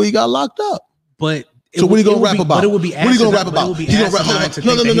said before he got locked up. But So what are you gonna rap about? But it would be What are you gonna rap asinine- about? It would be He gonna rap. asinine Hold to on.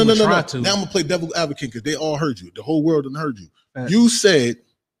 No. think that he would try Now to. I'm gonna play devil advocate because they all heard you. The whole world done heard you. Uh, You said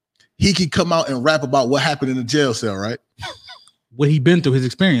he could come out and rap about what happened in the jail cell, right? What he been through, his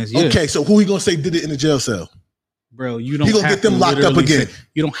experience. Yeah. Okay, so who he gonna say did it in the jail cell? Bro, you don't. He gonna have get them to locked up literally again. say-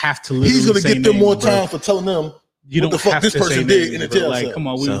 you don't have to. Literally He's gonna say get them more names, bro. time for telling them You what don't the fuck have this to person say did names, in the bro. jail Like, cell. come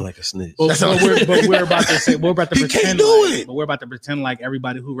on, Sound like a snitch. But That's we're about to say we're about to He pretend can't do like, it. but we're about to pretend like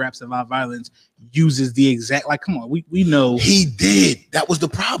everybody who raps about violence uses the exact like. Come on, we know He did. That was the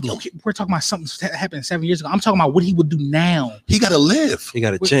problem. we're talking about something that happened 7 years ago. I'm talking about what he would do now. He gotta live. He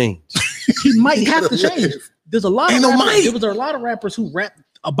got to change. He might He have to gotta change. live. There's a lot Ain't of no rappers, might. there was a lot of rappers who rap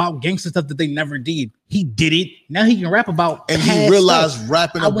about gangster stuff that they never did. He did it. Now he can rap about And past he realized stuff.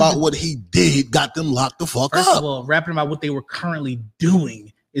 rapping I went about to- what he did got them locked the fuck First of up. all, rapping about what they were currently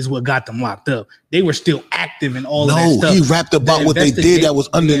doing is what got them locked up. They were still active in all of that No, stuff. he rapped about The what they did that was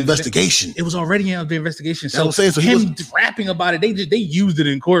under the investi- investigation. It was already under investigation. That's So, what I'm saying. So he him rapping about it, they used it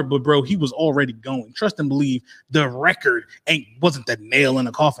in court, but bro, he was already going. Trust and believe. The record wasn't the nail in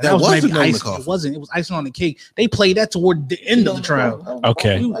the coffin. That was was the maybe nail in the icing. coffin. It wasn't. It was icing on the cake. They played that toward the end of the trial.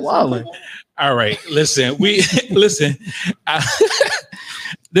 Okay. You wildin'. All right. Listen. Listen.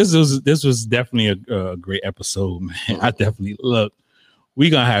 This was definitely a great episode, man. I definitely look. We're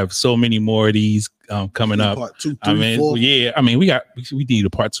gonna have so many more of these coming up. Part 2, 3, I mean, 4. yeah. I mean, we need a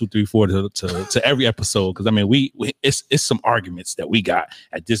part 2, 3, 4 to every episode because I mean, we it's some arguments that we got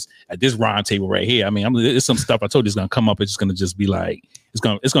at this round table right here. I mean, there's some stuff I told you is gonna come up. It's just gonna just be like it's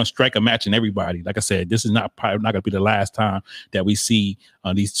gonna strike a match in everybody. Like I said, this is probably not gonna be the last time that we see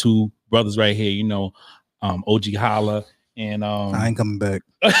these two brothers right here. You know, OG Holla And I ain't coming back.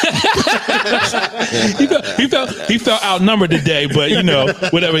 he felt outnumbered today, but you know,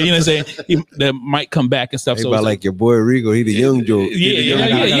 whatever, you know what I'm saying? That might come back and stuff. Hey, so about like your boy Rigo, he the young Joe.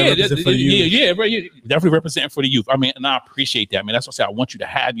 Yeah, bro. You definitely represent for the youth. I mean, and I appreciate that, man. That's what I say. I want you to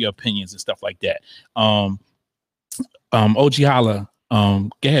have your opinions and stuff like that. OG Holla, go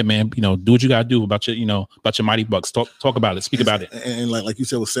ahead, man. You know, do what you gotta do about your Mighty Bucks. Talk about it. Speak about it. And like you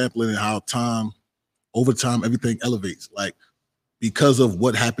said with sampling and how over time everything elevates. Like, because of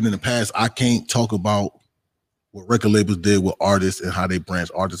what happened in the past, I can't talk about what record labels did with artists and how they branch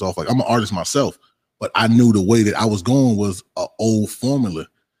artists off. Like, I'm an artist myself, but I knew the way that I was going was an old formula.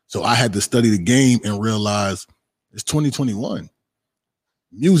 So I had to study the game and realize it's 2021.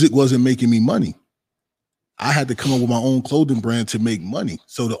 Music wasn't making me money. I had to come up with my own clothing brand to make money.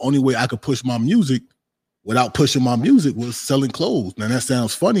 So the only way I could push my music without pushing my music was selling clothes. Now that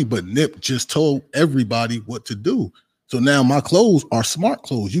sounds funny, but Nip just told everybody what to do. So now my clothes are smart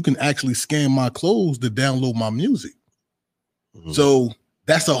clothes. You can actually scan my clothes to download my music. Mm-hmm. So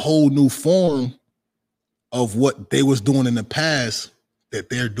that's a whole new form of what they was doing in the past that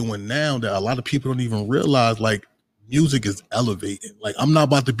they're doing now that a lot of people don't even realize. Like, music is elevating. Like, I'm not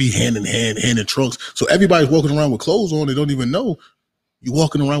about to be hand in trunks. So everybody's walking around with clothes on. They don't even know you're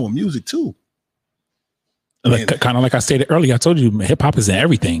walking around with music too. Like, kind of like I stated earlier, I told you, hip hop is in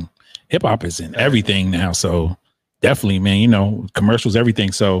everything. Hip hop is in everything now. So definitely, man, you know, commercials,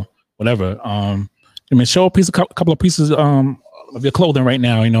 everything. So whatever. I mean, show a couple of pieces of your clothing right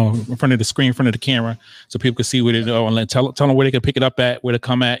now, you know, in front of the screen, in front of the camera, so people can see what it is, and tell them where they can pick it up at, where to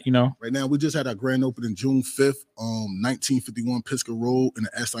come at, you know. Right now, we just had our grand opening June 5th, 1951 Pisgah Road in the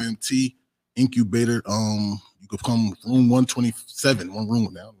SIMT incubator. You could come room 127, one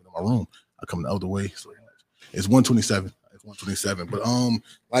room now. I'm in my room. I come the other way, so it's 127. It's 127. But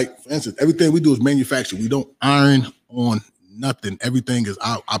like, for instance, everything we do is manufactured. We don't iron on nothing. Everything is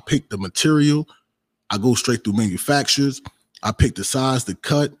I pick the material. I go straight through manufacturers. I pick the size, the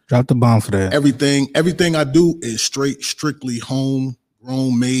cut. Drop the bomb for that. Everything I do is strictly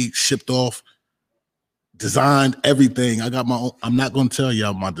homegrown, made, shipped off, designed, everything. I got my own. I'm not going to tell you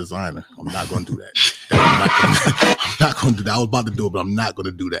I'm my designer. I'm not going to do that. I'm not going to do that. I was about to do it, but I'm not going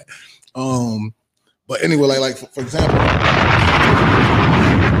to do that. But anyway, like for example,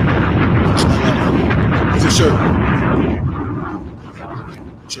 it's a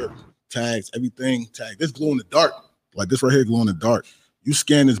shirt, tags, everything, tag. This glow in the dark, like this right here, glow in the dark. You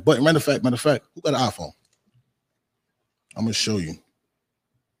scan this button. Matter of fact, who got an iPhone? I'm gonna show you.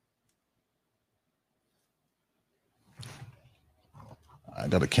 I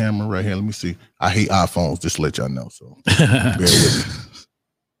got a camera right here. Let me see. I hate iPhones, just to let y'all know. So bear with me.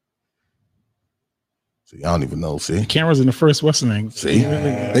 See, I don't even know. See, cameras in the first Western thing. See,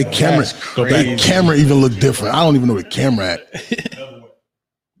 they camera even look different. I don't even know the camera at.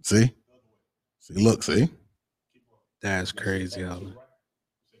 See, look, see. That's crazy, Alan.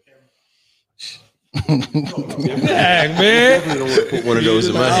 Dang, man. I don't want to put one of those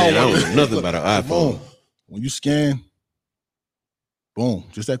in my hand. I don't know nothing about an iPhone. When you scan, boom,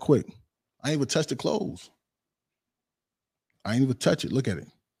 just that quick. I ain't even touch the clothes. I ain't even touch it. Look at it.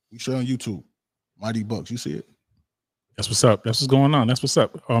 You show it on YouTube. Mighty Bucks, you see it? That's what's up. That's what's going on. That's what's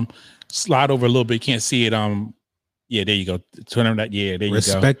up. Slide over a little bit. You can't see it. Yeah, there you go. Turn on that. Yeah, there you go.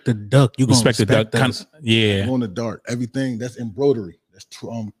 Respect the duck. You respect the duck. Yeah. On the dark. Everything that's embroidery. That's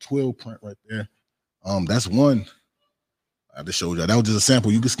twill print right there. That's one. I just showed you. That was just a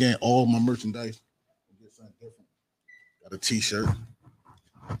sample. You can scan all my merchandise and get something different. Got a T-shirt.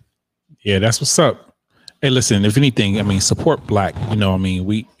 Yeah, that's what's up. Hey, listen, if anything, I mean, support Black. You know, I mean,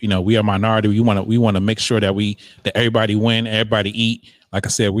 we are a minority. We want to make sure that everybody win, everybody eat. Like I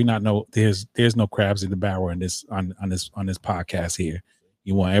said, there's no crabs in the barrel on this podcast here.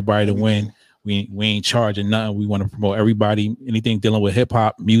 You want everybody to win. We ain't charging nothing. We want to promote everybody, anything dealing with hip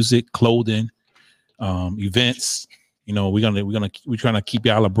hop, music, clothing, events. You know, we're trying to keep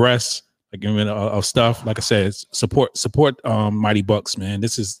y'all abreast, like, of stuff. Like I said, support Mighty Bucks, man.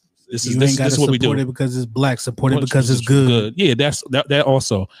 This is what we do. Support it because it's Black. Support it because it's good. Yeah, that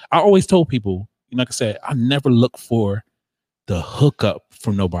also. I always told people, like I said, I never look for the hookup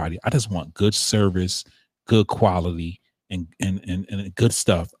from nobody. I just want good service, good quality, and good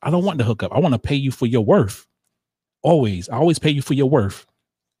stuff. I don't want the hookup. I want to pay you for your worth. I always pay you for your worth.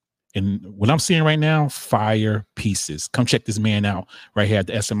 And what I'm seeing right now, fire pieces. Come check this man out right here at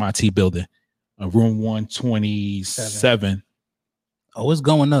the SMIT building, room 127. Oh, it's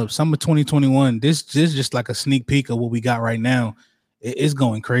going up. Summer 2021. This is just like a sneak peek of what we got right now. It's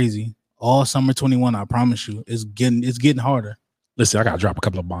going crazy. All summer 21, I promise you. It's getting harder. Listen, I gotta drop a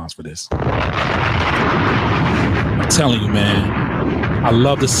couple of bombs for this. I'm telling you, man, I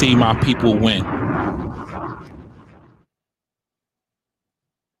love to see my people win. I'm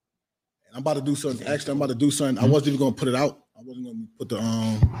about to do something. Actually, I'm about to do something. I wasn't even gonna put it out. I wasn't gonna put the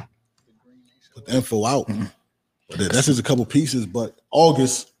info out. But that's just a couple pieces. But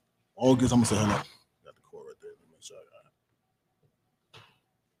August, I'm gonna say, hold on. Got the cord right there. Let me make sure I got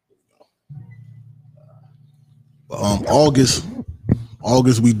it. But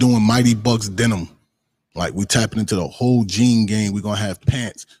August, we doing Mighty Bucks denim. Like we tapping into the whole jean game. We're gonna have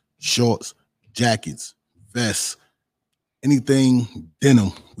pants, shorts, jackets, vests, anything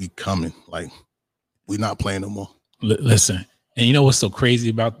denim. We coming. Like we not playing no more. Listen, and you know what's so crazy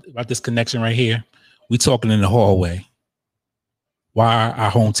about this connection right here? We talking in the hallway. Why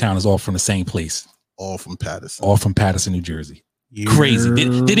our hometown is all from the same place? All from Patterson. All from Patterson, New Jersey. Crazy.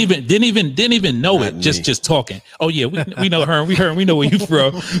 Didn't even know it. Just talking. Oh yeah, we know her. We know where you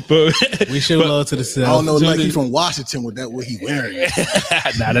from. But we show love to the South. I don't know, like he's from Washington with that what he wearing.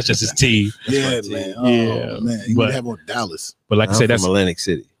 Nah, that's just his tee. Yeah, man. Oh, yeah, man. You would have on Dallas. But like I said, that's Atlantic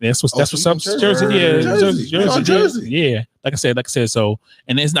City. That's what's up. Jersey. Yeah, Jersey. Yeah. Like I said. So,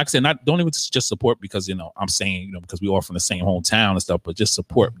 and it's like I said, don't even just support because I'm saying because we all from the same hometown and stuff, but just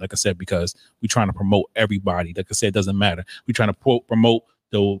support. Like I said, because we're trying to promote everybody. Like I said, it doesn't matter. We're trying to promote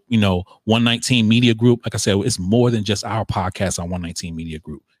the 119 Media Group. Like I said, it's more than just our podcast on 119 Media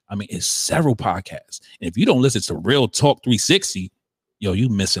Group. I mean, it's several podcasts. And if you don't listen to Real Talk 360, you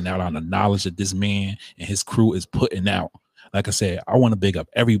missing out on the knowledge that this man and his crew is putting out. Like I said, I want to big up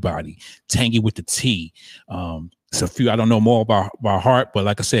everybody. Tangy with the T. It's a few I don't know more about heart, but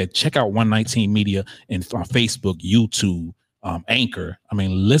like I said, check out 119 Media and on Facebook, YouTube, Anchor. I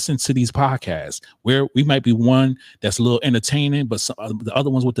mean, listen to these podcasts where we might be one that's a little entertaining, but the other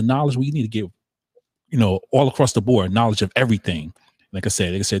ones with the knowledge we need to give, all across the board, knowledge of everything. Like I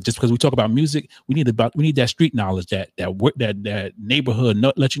said, just because we talk about music, we need that street knowledge, that neighborhood,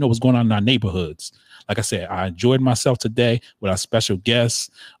 let you know what's going on in our neighborhoods. Like I said, I enjoyed myself today with our special guests.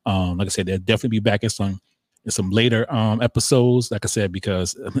 Like I said, they'll definitely be back in some later episodes. Like I said,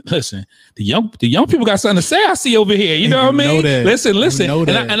 because listen, the young people got something to say. I see over here. You know what I mean? Listen,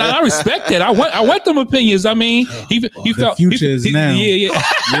 and I respect that. I want them opinions. I mean, he felt the future is now. Yeah.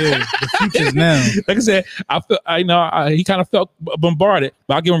 The future is now. Like I said, he kind of felt bombarded,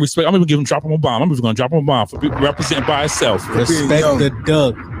 but I give him respect. I'm even drop him a bomb. I'm just going to drop him a bomb for representing by itself. Respect the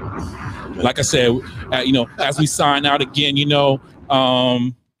Doug. Like I said, as we sign out again,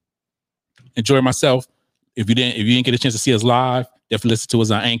 enjoy myself. If you didn't get a chance to see us live, definitely listen to us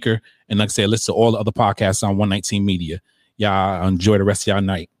on Anchor. And like I said, listen to all the other podcasts on 119 Media. Y'all enjoy the rest of y'all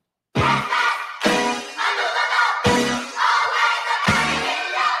night. I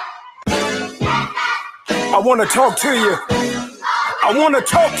want to talk to you. I want to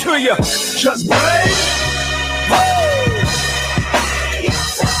talk to you. Just break.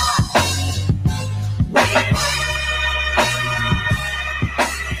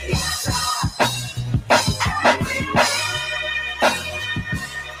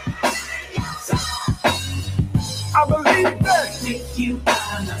 I believe that with you by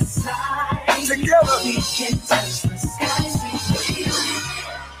my side, together we can touch the skies.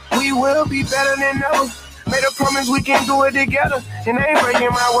 We will be better than ever. Made a promise we can do it together, and I ain't breaking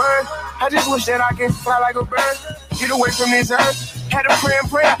my word. I just wish that I could fly like a bird, get away from this earth. Had a prayer,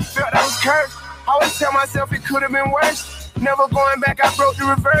 felt I was cursed. I always tell myself it could have been worse. Never going back, I broke the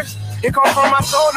reverse. It comes from my soul.